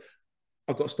excited. Look,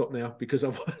 I've got to stop now because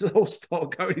I'll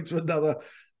start going into another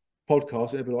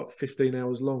podcast. It'll be like 15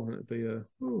 hours long. It'll be,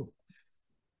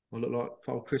 I look like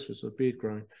Father Christmas with a beard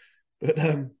growing. But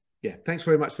yeah, thanks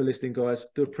very much for listening, guys.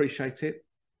 Do appreciate it.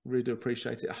 Really do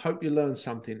appreciate it. I hope you learned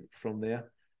something from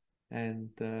there. And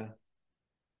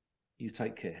you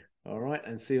take care. All right.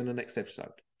 And see you on the next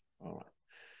episode. All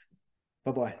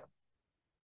right. Bye-bye.